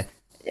school out there?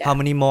 Yeah. How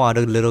many more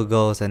other little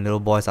girls and little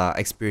boys are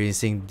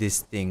experiencing this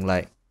thing?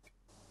 Like,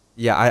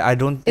 yeah, I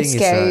don't think It's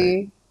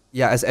scary.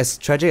 as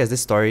tragic as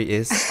this story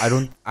is,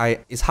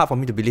 it's hard for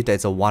me to believe that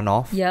it's a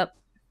one-off. yep.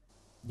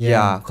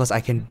 Yeah, because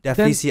I can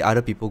definitely Then- see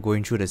other people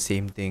going through the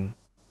same thing.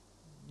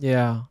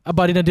 Yeah,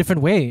 but in a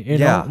different way, you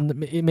Yeah. know.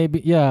 It may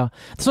be, yeah.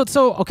 So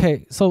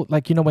okay. So,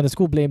 like, you know, when the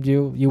school blamed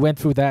you, you went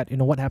through that. You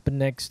know, what happened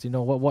next? You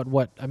know,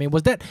 what? I mean,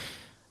 was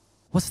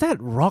that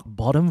rock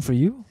bottom for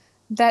you?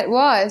 That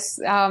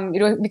was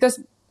it was because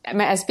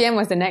my SPM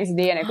was the next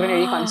day, and I couldn't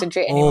really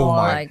concentrate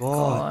anymore. Oh my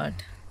god.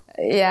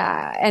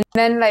 Yeah, and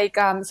then like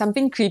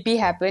something creepy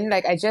happened.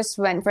 Like I just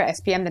went for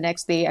SPM the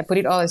next day. I put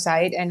it all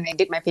aside and I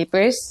did my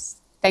papers.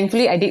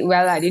 Thankfully, I did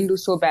well. I didn't do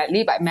so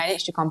badly, but I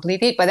managed to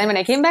complete it. But then when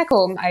I came back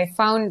home, I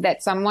found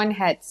that someone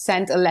had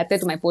sent a letter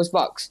to my post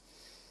box.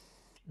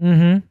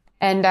 Mm-hmm.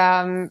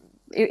 And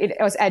it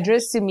was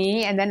addressed to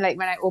me. And then like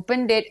when I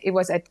opened it, it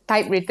was a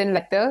typewritten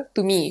letter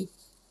to me.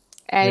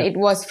 And Yeah. it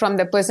was from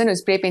the person who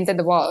spray painted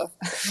the wall.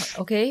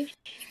 Okay.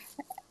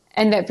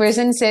 And that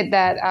person said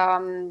that,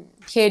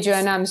 hey,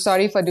 Joanna, I'm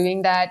sorry for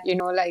doing that. You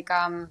know, like,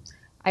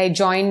 I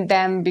joined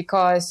them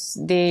because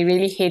they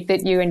really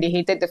hated you, and they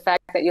hated the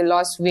fact that you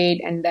lost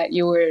weight and that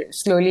you were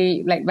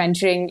slowly like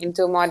venturing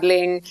into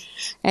modeling.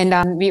 And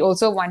we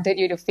also wanted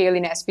you to fail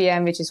in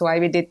SPM, which is why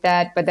we did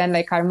that. But then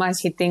like karma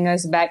is hitting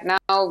us back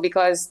now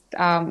because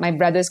my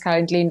brother's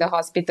currently in the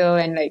hospital,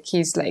 and like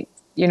he's like,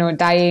 you know,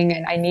 dying,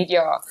 and I need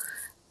your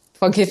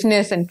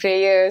forgiveness and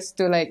prayers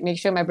to like make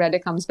sure my brother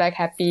comes back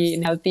happy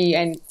and healthy.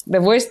 And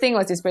the worst thing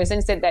was this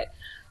person said that,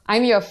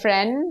 I'm your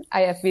friend,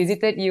 I have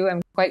visited you,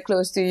 I'm quite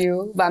close to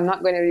you, but I'm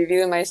not going to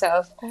reveal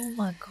myself. Oh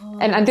my god.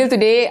 And until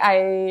today,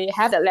 I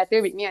have that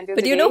letter with me until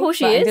But today. do you know who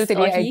she But is? until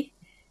today, Or he?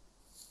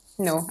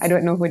 No, I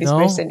don't know who this No?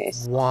 person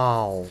is.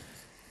 Wow.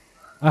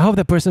 I hope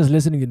that person is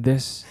listening to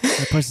this.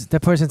 That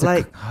person's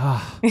Like,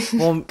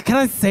 for, can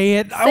I say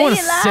it? I Say want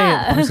it to lah. say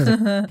it.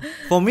 Person's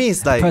for me,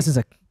 it's like person's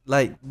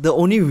the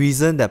only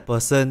reason that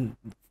person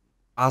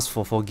asked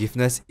for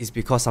forgiveness is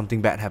because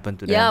something bad happened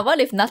to them. Yeah, what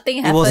if nothing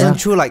It happened? wasn't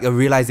true like a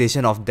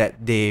realization of that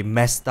they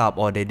messed up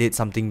or they did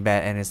something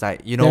bad, and it's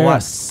like, you know they're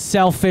a what?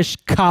 selfish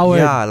coward.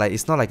 Yeah, like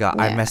it's not like I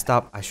Yeah. messed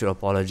up, I should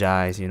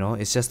apologize, you know?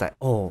 It's just like,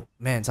 oh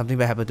man, something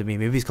bad happened to me.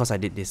 Maybe it's because I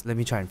did this. Let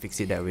me try and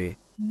fix it that way.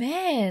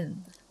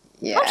 Man.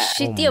 Yeah. How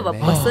shitty of a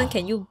man. person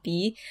can you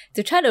be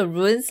to try to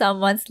ruin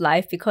someone's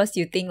life because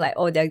you think like,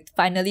 oh, they're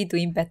finally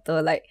doing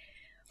better? Like,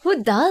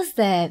 who does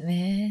that,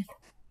 man?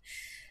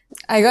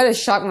 I got a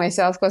shock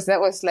myself because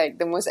that was like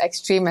the most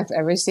extreme I've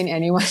ever seen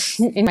anyone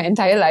in my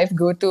entire life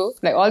go to.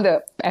 Like all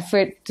the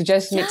effort to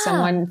just make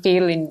someone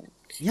fail in.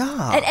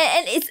 Yeah.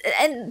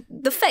 And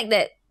the fact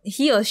that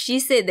he or she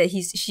said that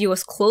she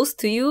was close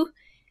to you,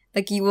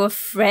 like you were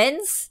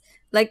friends.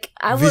 Like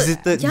I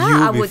Visited you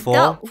I would before?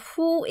 doubt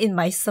who in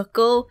my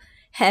circle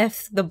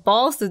have the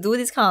balls to do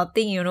this kind of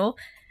thing, you know?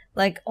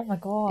 Like, oh my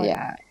god.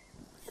 Yeah.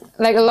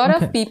 Like a lot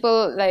of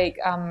people, like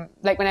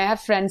when I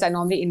have friends, I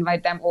normally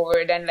invite them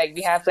over. Then like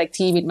we have like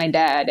tea with my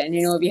dad, and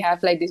you know we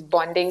have like this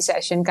bonding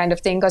session kind of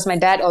thing. Because my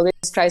dad always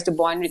tries to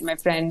bond with my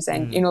friends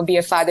and you know be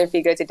a father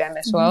figure to them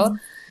as well.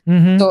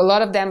 So a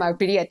lot of them are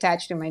pretty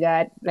attached to my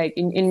dad, like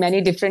in many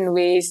different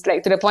ways.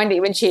 Like to the point they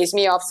even chase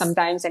me off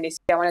sometimes, and they say,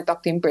 "I want to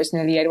talk to him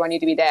personally. I don't want you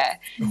to be there."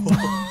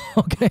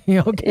 Okay.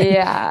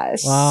 Yeah.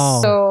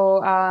 Wow.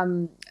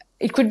 So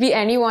it could be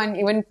anyone,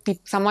 even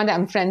someone that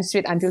I'm friends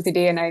with until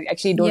today, and I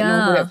actually don't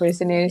know who that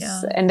person is.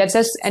 Yeah. And that's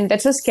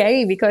so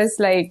scary because,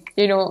 like,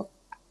 you know,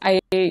 I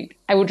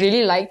would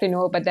really like to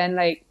know, but then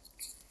like,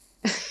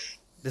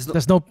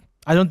 There's no.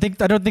 I don't think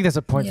there's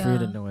a point for you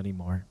to Yeah. know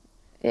anymore.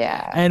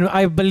 yeah, And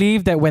I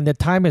believe that when the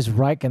time is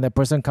right and that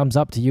person comes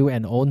up to you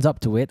and owns up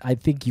to it, I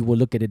think you will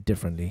look at it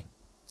differently.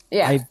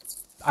 yeah,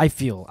 I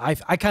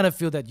kind of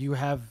feel that you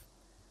have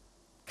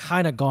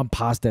kind of gone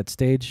past that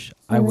stage.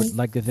 I would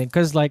like to think,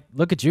 because like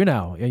look at you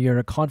now. You're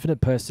a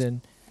confident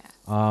person.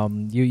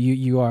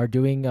 You are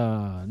doing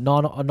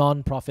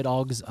non-profit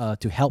orgs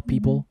to help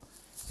people.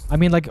 I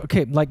mean, like,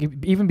 okay, like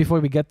even before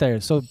we get there,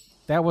 so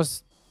that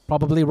was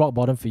probably rock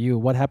bottom for you.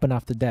 What happened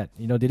after that?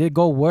 You know, did it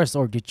go worse,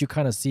 or did you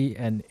kind of see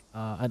an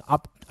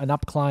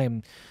up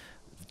climb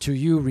to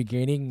you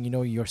regaining, you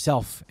know,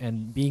 yourself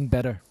and being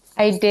better?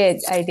 I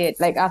did.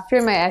 Like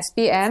after my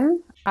SPM,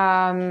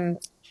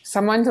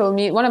 someone told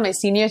me, one of my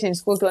seniors in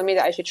school told me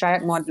that I should try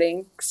out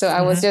modeling. So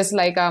I was just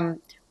like,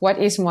 what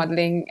is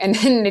modeling? And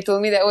then they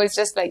told me that it was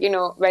just like, you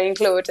know, wearing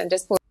clothes and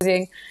just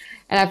posing.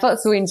 And I felt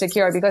so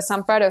insecure because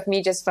some part of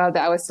me just felt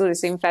that I was still the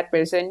same fat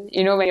person.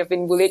 You know, when you've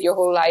been bullied your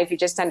whole life, you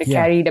just tend to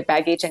carry the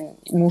baggage and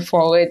move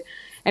forward.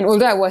 And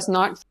although I was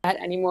not fat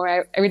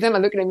anymore, every time I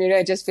look in the mirror,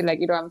 I just feel like,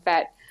 you know, I'm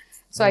fat.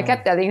 So I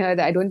kept telling her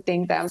that I don't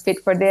think that I'm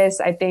fit for this.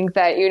 I think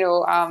that, you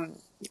know,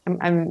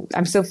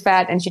 I'm so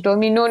fat. And she told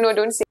me, no,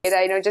 don't say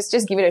that. You know, just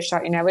give it a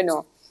shot. You never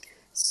know.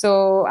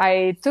 So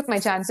I took my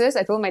chances.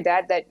 I told my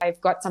dad that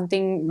I've got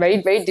something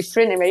very, very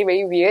different and very,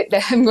 very weird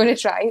that I'm going to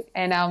try.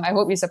 And I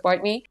hope you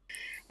support me.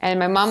 And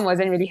my mom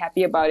wasn't really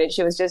happy about it.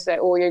 She was just like,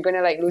 oh, you're going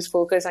to like lose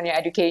focus on your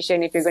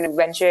education if you're going to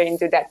venture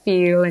into that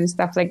field and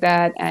stuff like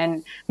that.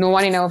 And no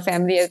one in our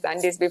family has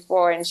done this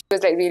before. And she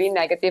was like really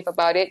negative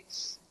about it.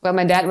 But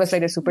my dad was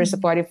like the super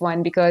supportive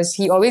one because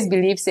he always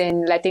believes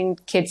in letting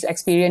kids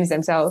experience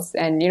themselves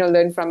and, you know,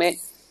 learn from it.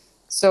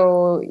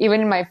 So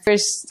even my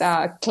first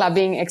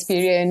clubbing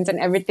experience and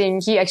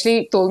everything, he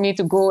actually told me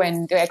to go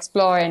and to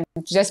explore and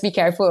just be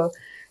careful.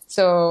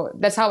 So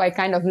that's how I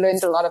kind of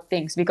learned a lot of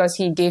things because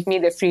he gave me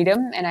the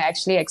freedom and I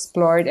actually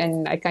explored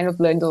and I kind of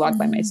learned a lot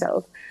by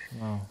myself.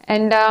 Wow.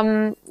 And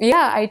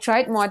I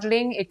tried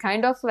modeling. It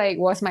kind of like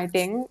was my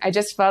thing. I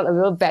just felt a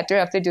little better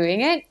after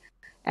doing it.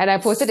 And I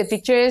posted the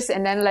pictures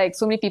and then like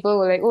so many people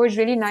were like, oh, it's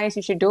really nice.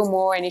 You should do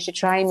more and you should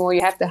try more.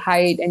 You have the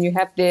height and you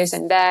have this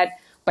and that.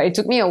 But it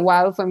took me a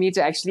while for me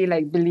to actually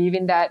like believe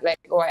in that, like,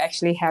 oh, I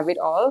actually have it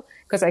all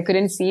because I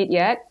couldn't see it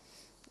yet.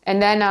 And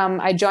then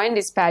I joined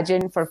this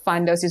pageant for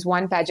fun. There was this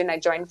one pageant I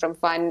joined from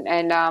fun.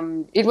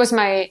 And it was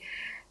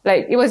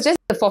it was just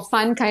for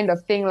fun kind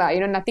of thing, like,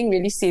 you know, nothing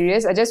really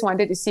serious. I just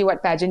wanted to see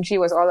what pageantry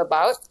was all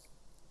about.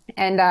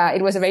 And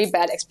it was a very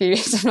bad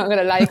experience, I'm not going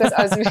to lie, because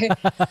I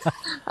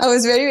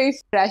was very, very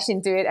fresh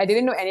into it. I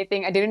didn't know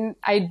anything. I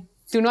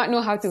do not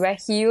know how to wear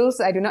heels.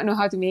 I do not know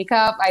how to make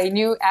up. I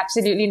knew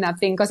absolutely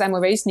nothing because I'm a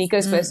very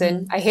sneakers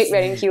person. I hate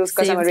wearing heels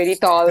because I'm really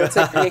tall.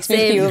 So it makes me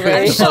feel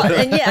very... I'm short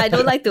and yet I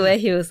don't like to wear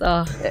heels.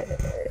 Oh.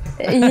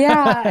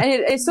 Yeah, and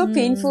it's so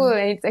painful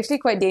and it's actually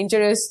quite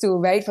dangerous to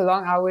wear it for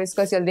long hours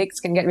because your legs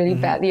can get really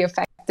badly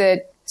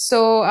affected.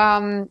 So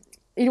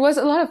it was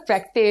a lot of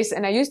practice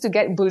and I used to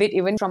get bullied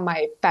even from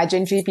my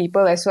pageantry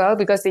people as well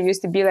because they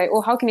used to be like,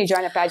 oh, how can you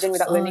join a pageant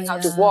without learning how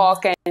to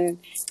walk? And,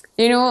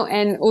 you know,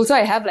 and also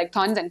I have like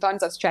tons and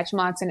tons of stretch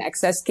marks and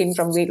excess skin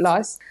from weight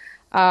loss.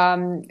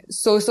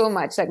 So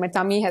much. Like my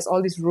tummy has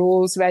all these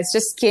rolls where it's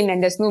just skin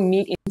and there's no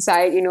meat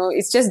inside, you know,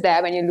 it's just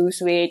there when you lose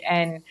weight.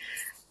 And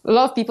a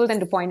lot of people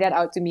tend to point that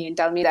out to me and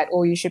tell me that,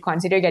 oh, you should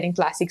consider getting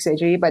plastic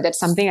surgery, but that's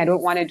something I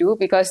don't want to do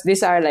because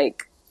this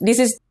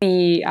is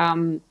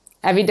the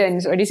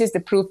evidence or this is the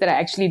proof that I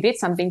actually did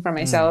something for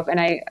myself and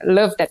I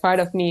love that part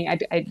of me.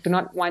 I do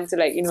not want to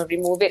like, you know,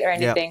 remove it or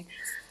anything.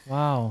 Yep.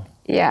 Wow.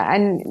 Yeah,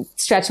 and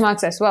stretch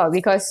marks as well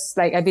because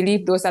like I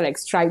bbelieve those are like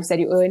stripes that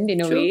you earned in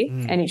a way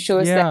and it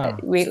shows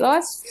that weight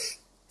loss.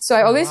 So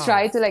I always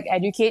try to like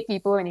educate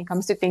people when it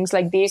comes to things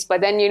like this, but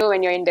then, you know,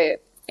 when you're in the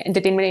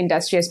entertainment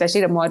industry,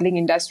 especially the modeling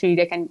industry,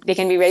 they can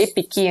be very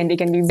picky and they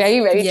can be very,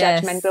 very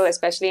judgmental,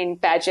 especially in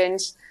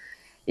pageants.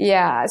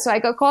 Yeah, so I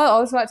got called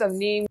all sorts of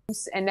names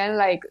and then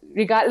like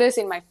regardless,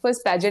 in my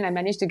first pageant I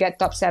managed to get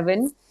top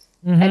 7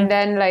 And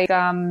then like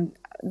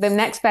the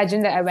next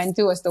pageant that I went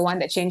to was the one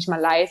that changed my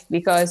life,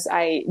 because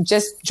I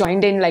just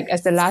joined in like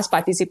as the last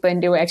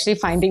participant. They were actually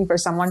finding for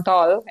someone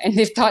tall, and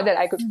they thought that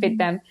I could fit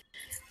them.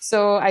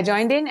 So I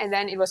joined in, and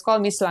then it was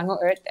called Miss Selangor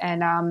Earth.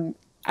 And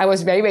I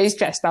was very, very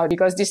stressed out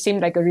because this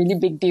seemed like a really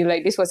big deal.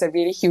 Like this was a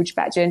really huge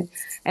pageant,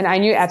 and I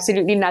knew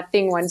absolutely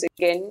nothing once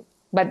again.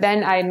 But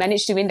then I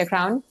managed to win the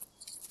crown.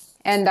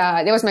 And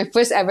that was my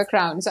first ever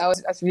crown. So I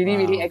was really,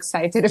 really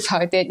excited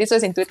about it. This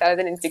was in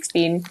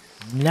 2016.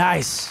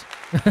 Nice.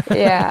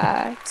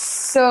 Yeah.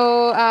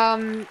 So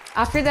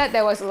after that,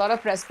 there was a lot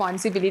of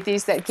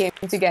responsibilities that came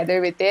together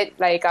with it.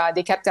 Like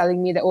they kept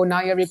telling me that, oh,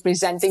 now you're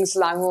representing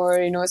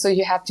Selangor, you know, so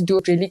you have to do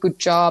a really good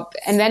job.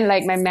 And then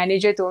like my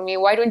manager told me,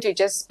 why don't you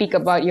just speak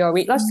about your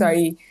weight loss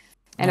story?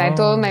 And I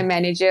told my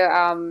manager,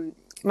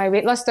 my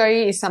weight loss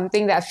story is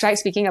something that I've tried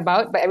speaking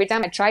about, but every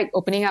time I tried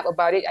opening up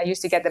about it, I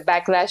used to get the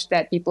backlash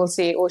that people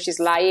say, oh, she's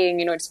lying,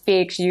 you know, it's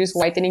fake, she used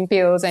whitening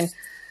pills, and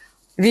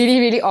really,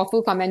 really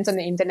awful comments on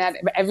the internet.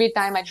 But every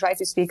time I tried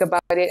to speak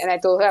about it, and I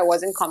told her I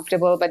wasn't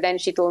comfortable, but then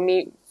she told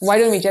me, why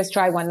don't we just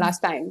try one last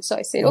time? So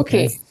I said,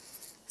 okay.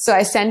 So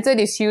I sent her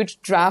this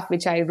huge draft,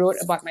 which I wrote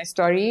about my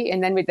story,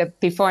 and then with the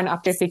before and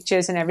after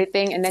pictures and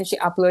everything, and then she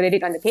uploaded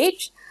it on the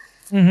page.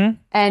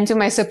 And to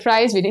my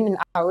surprise, within an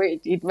hour,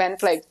 it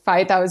went like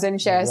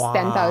 5,000 shares,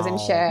 10,000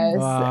 shares.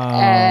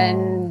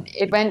 And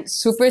it went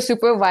super,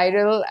 super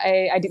viral.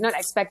 I did not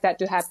expect that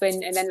to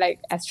happen. And then like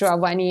Astro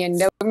Avani, and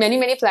there were many,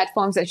 many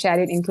platforms that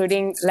shared it,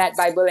 including Lad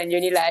Bible and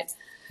Unilad.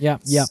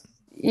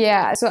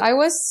 Yeah, so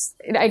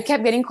I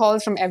kept getting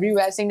calls from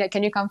everywhere saying that,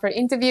 can you come for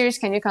interviews?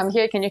 Can you come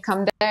here? Can you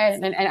come there?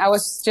 And I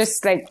was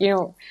just like, you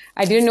know,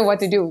 I didn't know what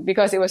to do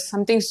because it was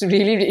something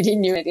really, really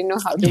new. I didn't know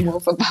how to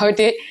move about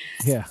it.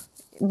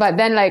 But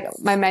then like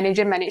my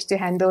manager managed to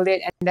handle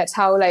it, and that's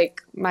how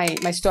like my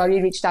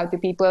story reached out to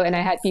people, and I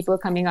had people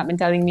coming up and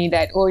telling me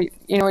that, oh,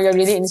 you know, you're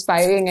really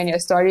inspiring, and your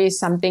story is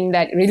something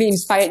that really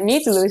inspired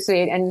me to lose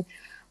weight. And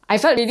I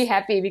felt really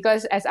happy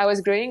because as I was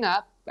growing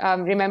up,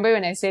 remember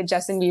when I said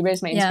Justin Bieber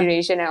is my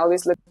inspiration, I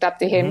always looked up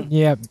to him.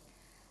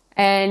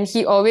 And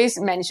he always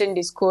mentioned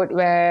this quote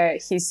where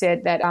he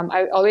said that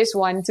I always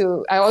want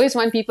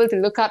people to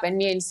look up at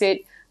me and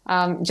say,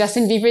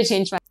 Justin Bieber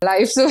changed my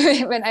life. So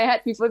when I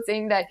had people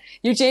saying that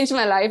you changed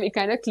my life, it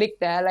kind of clicked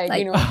there, like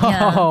you know.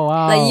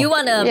 Like you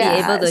want to be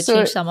able to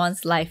change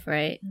someone's life,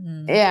 right?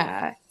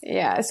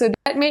 So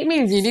that made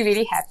me really,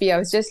 really happy. I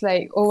was just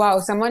like, oh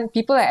wow,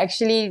 people are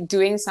actually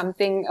doing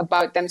something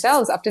about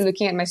themselves after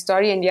looking at my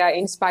story, and they are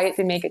inspired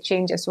to make a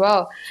change as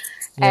well.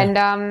 And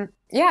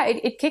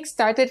it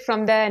kick-started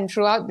from there, and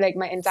throughout like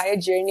my entire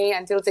journey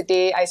until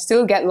today, I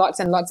still get lots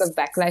and lots of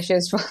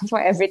backlashes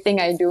for everything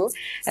I do,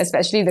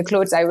 especially the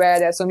clothes I wear.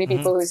 There are so many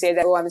people who say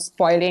that, oh, I'm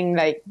spoiling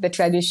like the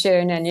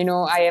tradition, and you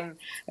know, I am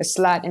a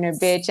slut and a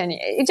bitch, and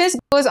it just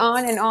goes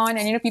on. And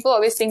you know, people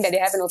always think that they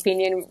have an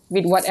opinion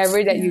with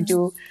whatever that you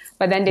do,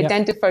 but then they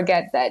tend to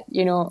forget that,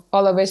 you know,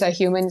 all of us are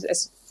humans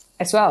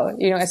as well,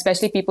 you know,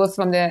 especially people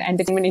from the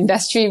entertainment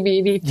industry.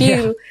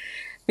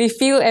 We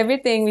feel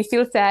everything. We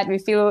feel sad. We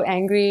feel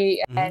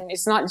angry. And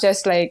it's not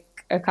just like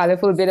a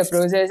colorful bit of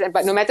roses.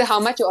 But no matter how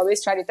much you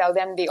always try to tell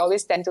them, they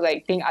always tend to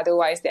like think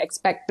otherwise. They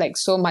expect like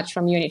so much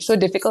from you, and it's so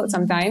difficult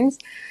sometimes.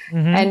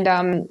 And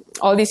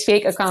all these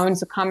fake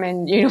accounts come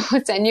and, you know,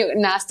 send you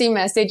nasty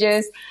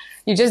messages.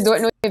 You just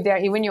don't know if they're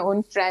even your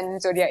own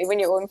friends, or they're even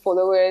your own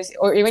followers,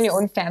 or even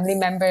your own family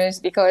members,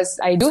 because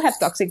I do have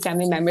toxic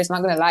family members,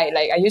 not gonna lie.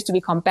 Like I used to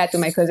be compared to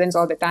my cousins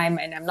all the time,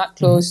 and I'm not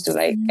close to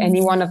like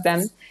any one of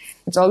them.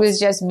 It's always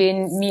just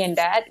been me and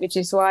dad, which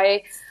is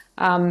why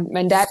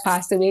when dad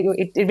passed away,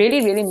 it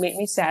really, really made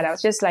me sad. I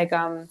was just like,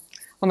 oh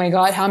my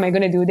God, how am I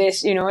going to do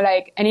this? You know,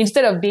 like, and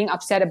instead of being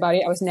upset about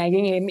it, I was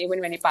nagging him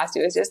even when he passed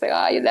away. It was just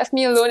like, you left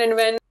me alone, and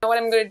when, what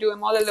I'm going to do,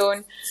 I'm all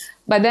alone.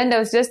 But then there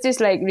was just this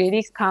like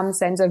really calm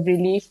sense of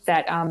relief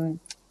that,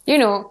 you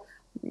know,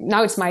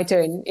 now it's my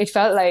turn. It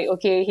felt like,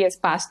 okay, he has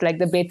passed like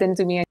the baton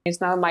to me, and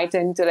it's now my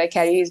turn to like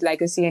carry his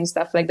legacy and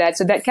stuff like that.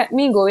 So that kept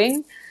me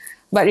going.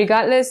 But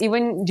regardless,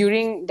 even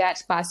during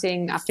Dad's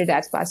passing, after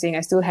Dad's passing,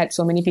 I still had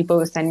so many people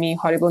who send me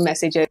horrible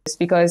messages,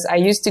 because I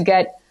used to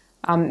get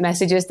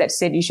messages that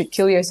said, you should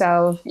kill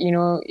yourself, you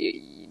know,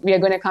 we are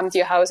going to come to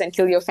your house and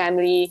kill your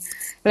family.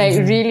 Like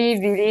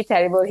really, really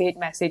terrible hate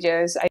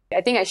messages.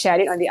 I think I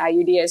shared it on the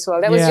IUD as well.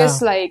 That was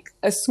just like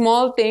a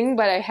small thing,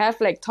 but I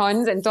have like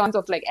tons and tons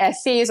of like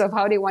essays of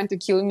how they want to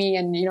kill me,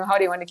 and, you know, how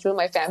they want to kill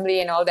my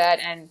family and all that.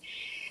 And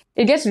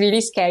it gets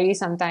really scary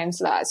sometimes.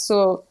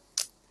 So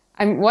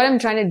what I'm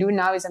trying to do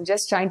now is I'm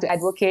just trying to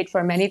advocate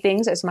for many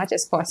things as much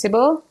as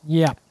possible.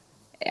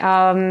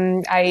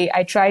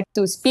 I try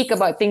to speak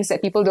about things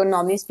that people don't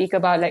normally speak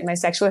about, like my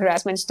sexual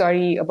harassment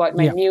story, about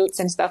my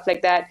mutes and stuff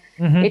like that.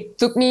 It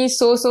took me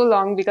so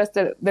long, because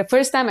the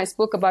first time I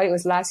spoke about it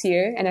was last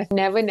year, and I've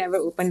never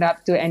opened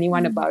up to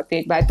anyone about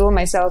it. But I told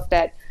myself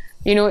that,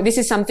 you know, this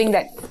is something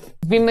that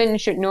women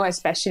should know,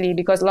 especially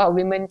because a lot of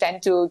women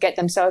tend to get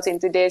themselves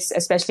into this,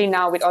 especially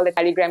now with all the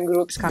Telegram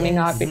groups coming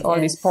up with all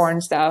this porn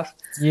stuff.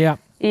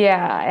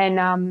 Yeah, and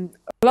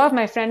a lot of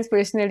my friends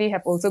personally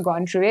have also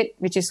gone through it,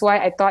 which is why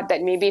I thought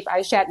that maybe if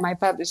I shared my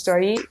part of the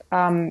story,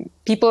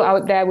 people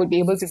out there would be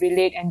able to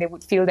relate and they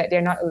would feel that they're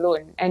not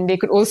alone. And they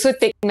could also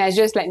take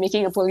measures like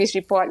making a police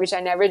report, which I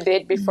never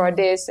did before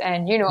this.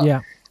 And,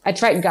 I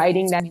tried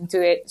guiding them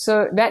into it.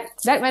 So that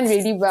went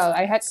really well.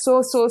 I had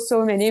so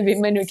many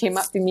women who came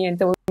up to me and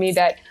told me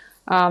that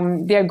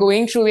they're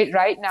going through it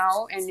right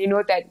now, and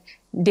that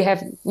they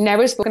have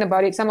never spoken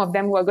about it. Some of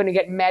them who are going to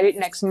get married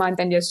next month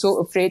and they're so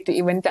afraid to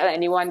even tell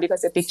anyone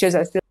because the pictures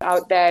are still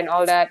out there and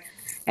all that.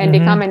 And they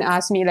come and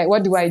ask me, like,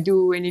 what do I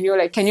do? And,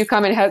 can you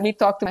come and help me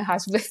talk to my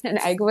husband? And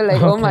I go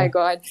like, oh my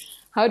God,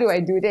 how do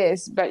I do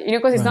this? But,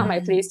 because it's not my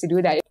place to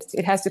do that.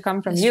 It has to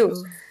come from you.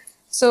 True.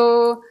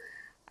 So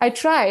I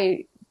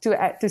try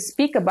to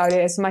speak about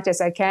it as much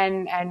as I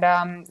can.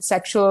 And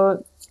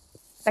sexual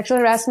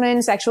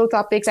harassment, sexual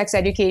topics, sex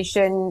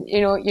education,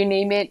 you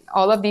name it.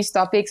 All of these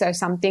topics are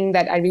something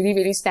that I really,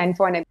 really stand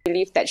for, and I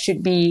believe that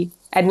should be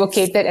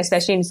advocated,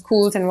 especially in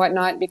schools and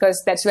whatnot,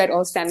 because that's where it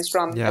all stems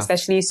from,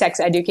 especially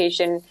sex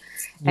education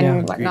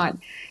and whatnot.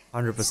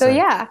 100%.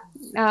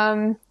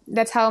 So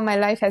that's how my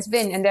life has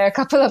been. And there are a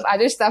couple of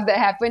other stuff that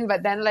happened,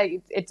 but then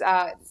it's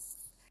a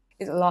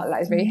lot.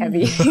 It's very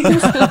heavy.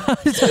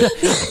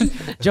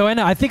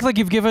 Joanna, I think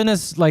you've given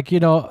us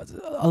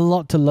a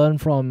lot to learn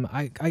from.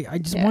 I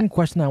just one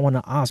question I want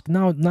to ask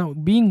now.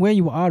 Being where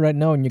you are right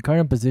now in your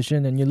current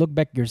position, and you look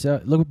back at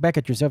yourself,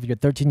 your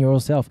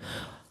 13-year-old self.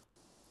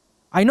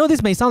 I know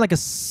this may sound like a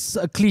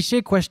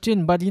cliche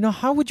question, but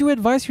how would you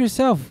advise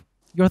yourself,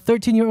 your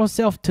 13-year-old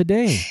self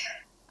today?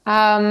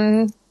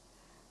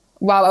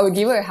 Wow, I would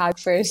give her a hug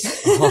first.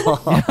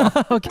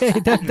 Okay,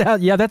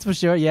 that's for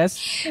sure.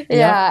 Yes.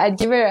 Yeah, I'd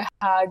give her a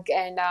hug,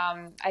 and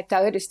I'd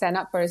tell her to stand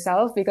up for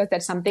herself, because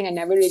that's something I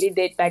never really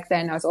did back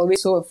then. I was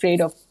always so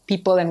afraid of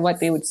people and what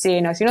they would say,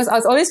 and I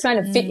was always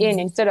trying to fit in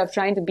instead of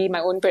trying to be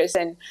my own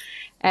person.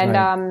 And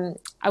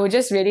I would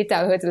just really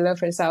tell her to love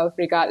herself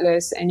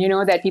regardless, and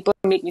that people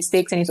make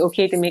mistakes, and it's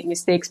okay to make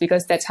mistakes,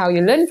 because that's how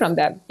you learn from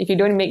them. If you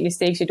don't make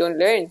mistakes, you don't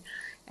learn.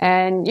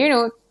 And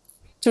to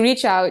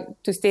reach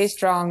out, to stay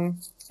strong,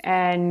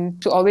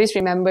 and to always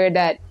remember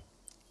that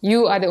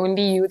you are the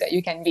only you that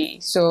you can be.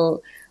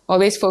 So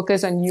always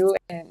focus on you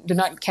and do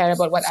not care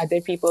about what other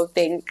people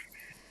think.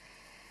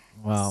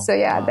 Wow. So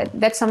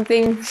that's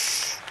something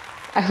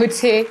I would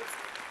say.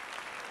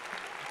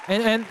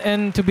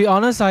 And to be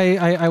honest,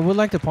 I would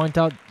like to point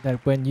out that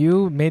when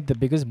you made the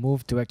biggest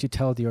move to actually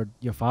tell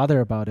your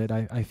father about it,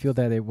 I feel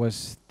that it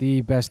was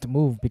the best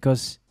move,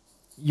 because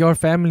your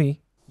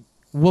family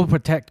will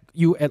protect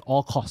you at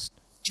all costs.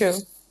 True.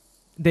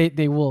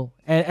 They will,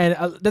 and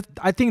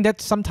I think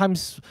that's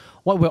sometimes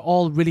what we're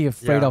all really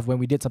afraid of when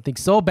we did something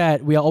so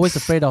bad. We are always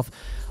afraid of,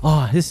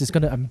 this is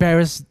gonna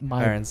embarrass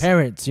my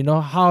parents.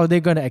 How are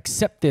they gonna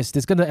accept this?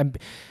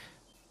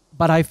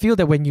 But I feel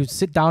that when you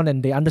sit down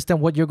and they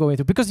understand what you're going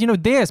through, because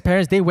they as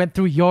parents, they went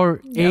through your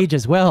age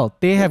as well.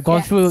 They have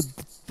gone through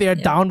their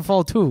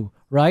downfall too,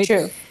 right?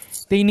 True.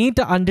 They need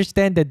to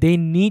understand that they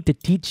need to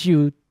teach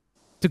you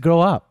to grow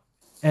up.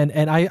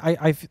 And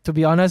I to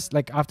be honest,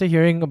 after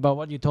hearing about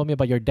what you told me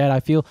about your dad,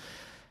 I feel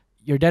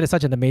your dad is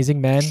such an amazing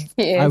man.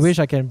 He is. I wish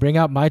I can bring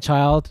up my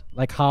child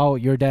like how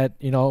your dad,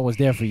 was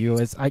there for you.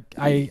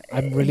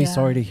 I'm really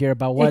sorry to hear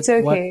about what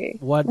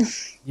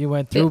you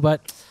went through,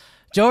 but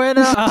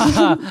Joanna,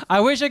 I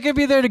wish I could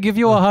be there to give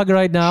you a hug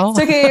right now. It's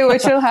okay,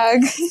 virtual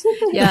hug.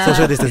 Yeah.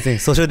 Social distancing.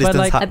 Social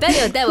distance hug. I bet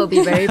your dad will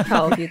be very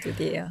proud of you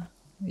today.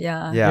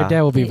 Yeah. Your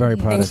dad will be very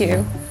proud of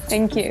you.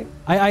 Thank you.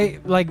 I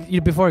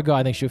before I go,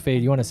 I think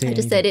Shufei, you want to say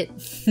anything? I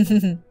just said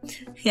it.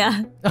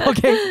 Yeah.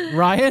 Okay,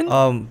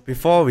 Ryan?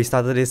 Before we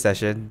started this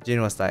session,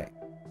 Jin was like,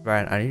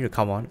 Ryan, I need you to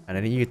come on and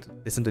I need you to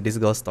listen to this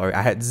girl's story.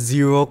 I had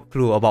zero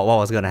clue about what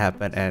was going to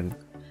happen, and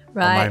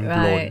I'm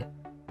mind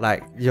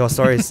blown. Your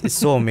story is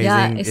so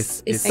amazing. Yeah,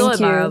 it's so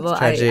admirable.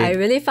 I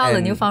really found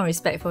a newfound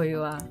respect for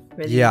you.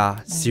 Really.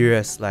 Yeah,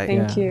 serious.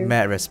 Thank you.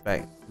 Mad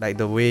respect.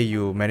 The way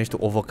you managed to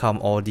overcome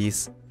all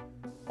these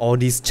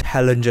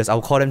challenges.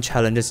 I'll call them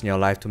challenges in your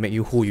life to make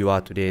you who you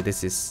are today.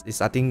 This is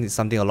I think it's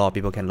something a lot of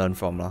people can learn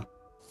from.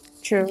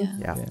 True.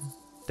 Yeah.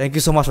 Thank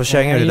you so much for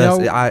sharing it with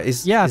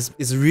us.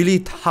 It's really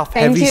tough,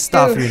 heavy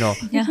stuff,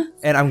 Yeah.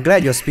 And I'm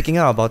glad you're speaking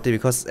out about it,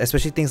 because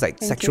especially things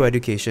like sexual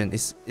education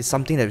is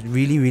something that's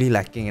really, really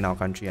lacking in our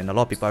country, and a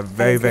lot of people are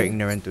very, very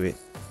ignorant to it.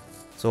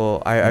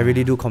 So I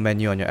really do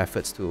commend you on your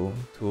efforts to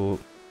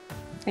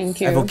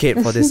Thank you. advocate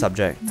for this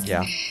subject.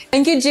 Yeah.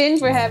 Thank you, Jin,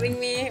 for having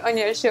me on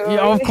your show.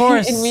 Yeah, of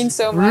course. It means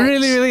so much.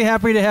 Really, really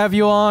happy to have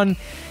you on.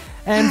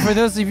 And for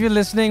those of you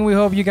listening, we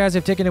hope you guys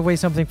have taken away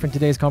something from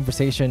today's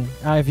conversation.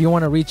 If you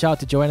want to reach out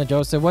to Joanna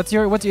Joseph, what's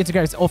your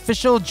Instagram? It's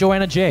official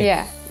Joanna J.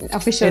 Yeah,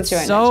 official it's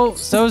Joanna.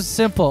 So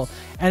simple.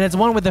 And it's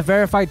one with a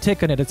verified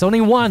tick on it. It's only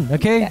one,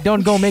 okay? Yeah.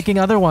 Don't go making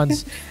other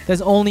ones.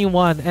 There's only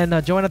one.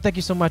 And Joanna, thank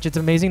you so much. It's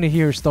amazing to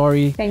hear your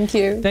story. Thank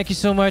you. Thank you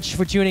so much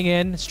for tuning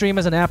in. Stream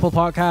as an Apple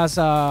podcast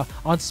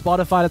on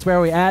Spotify. That's where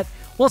we're at.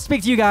 We'll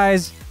speak to you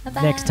guys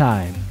next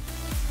time.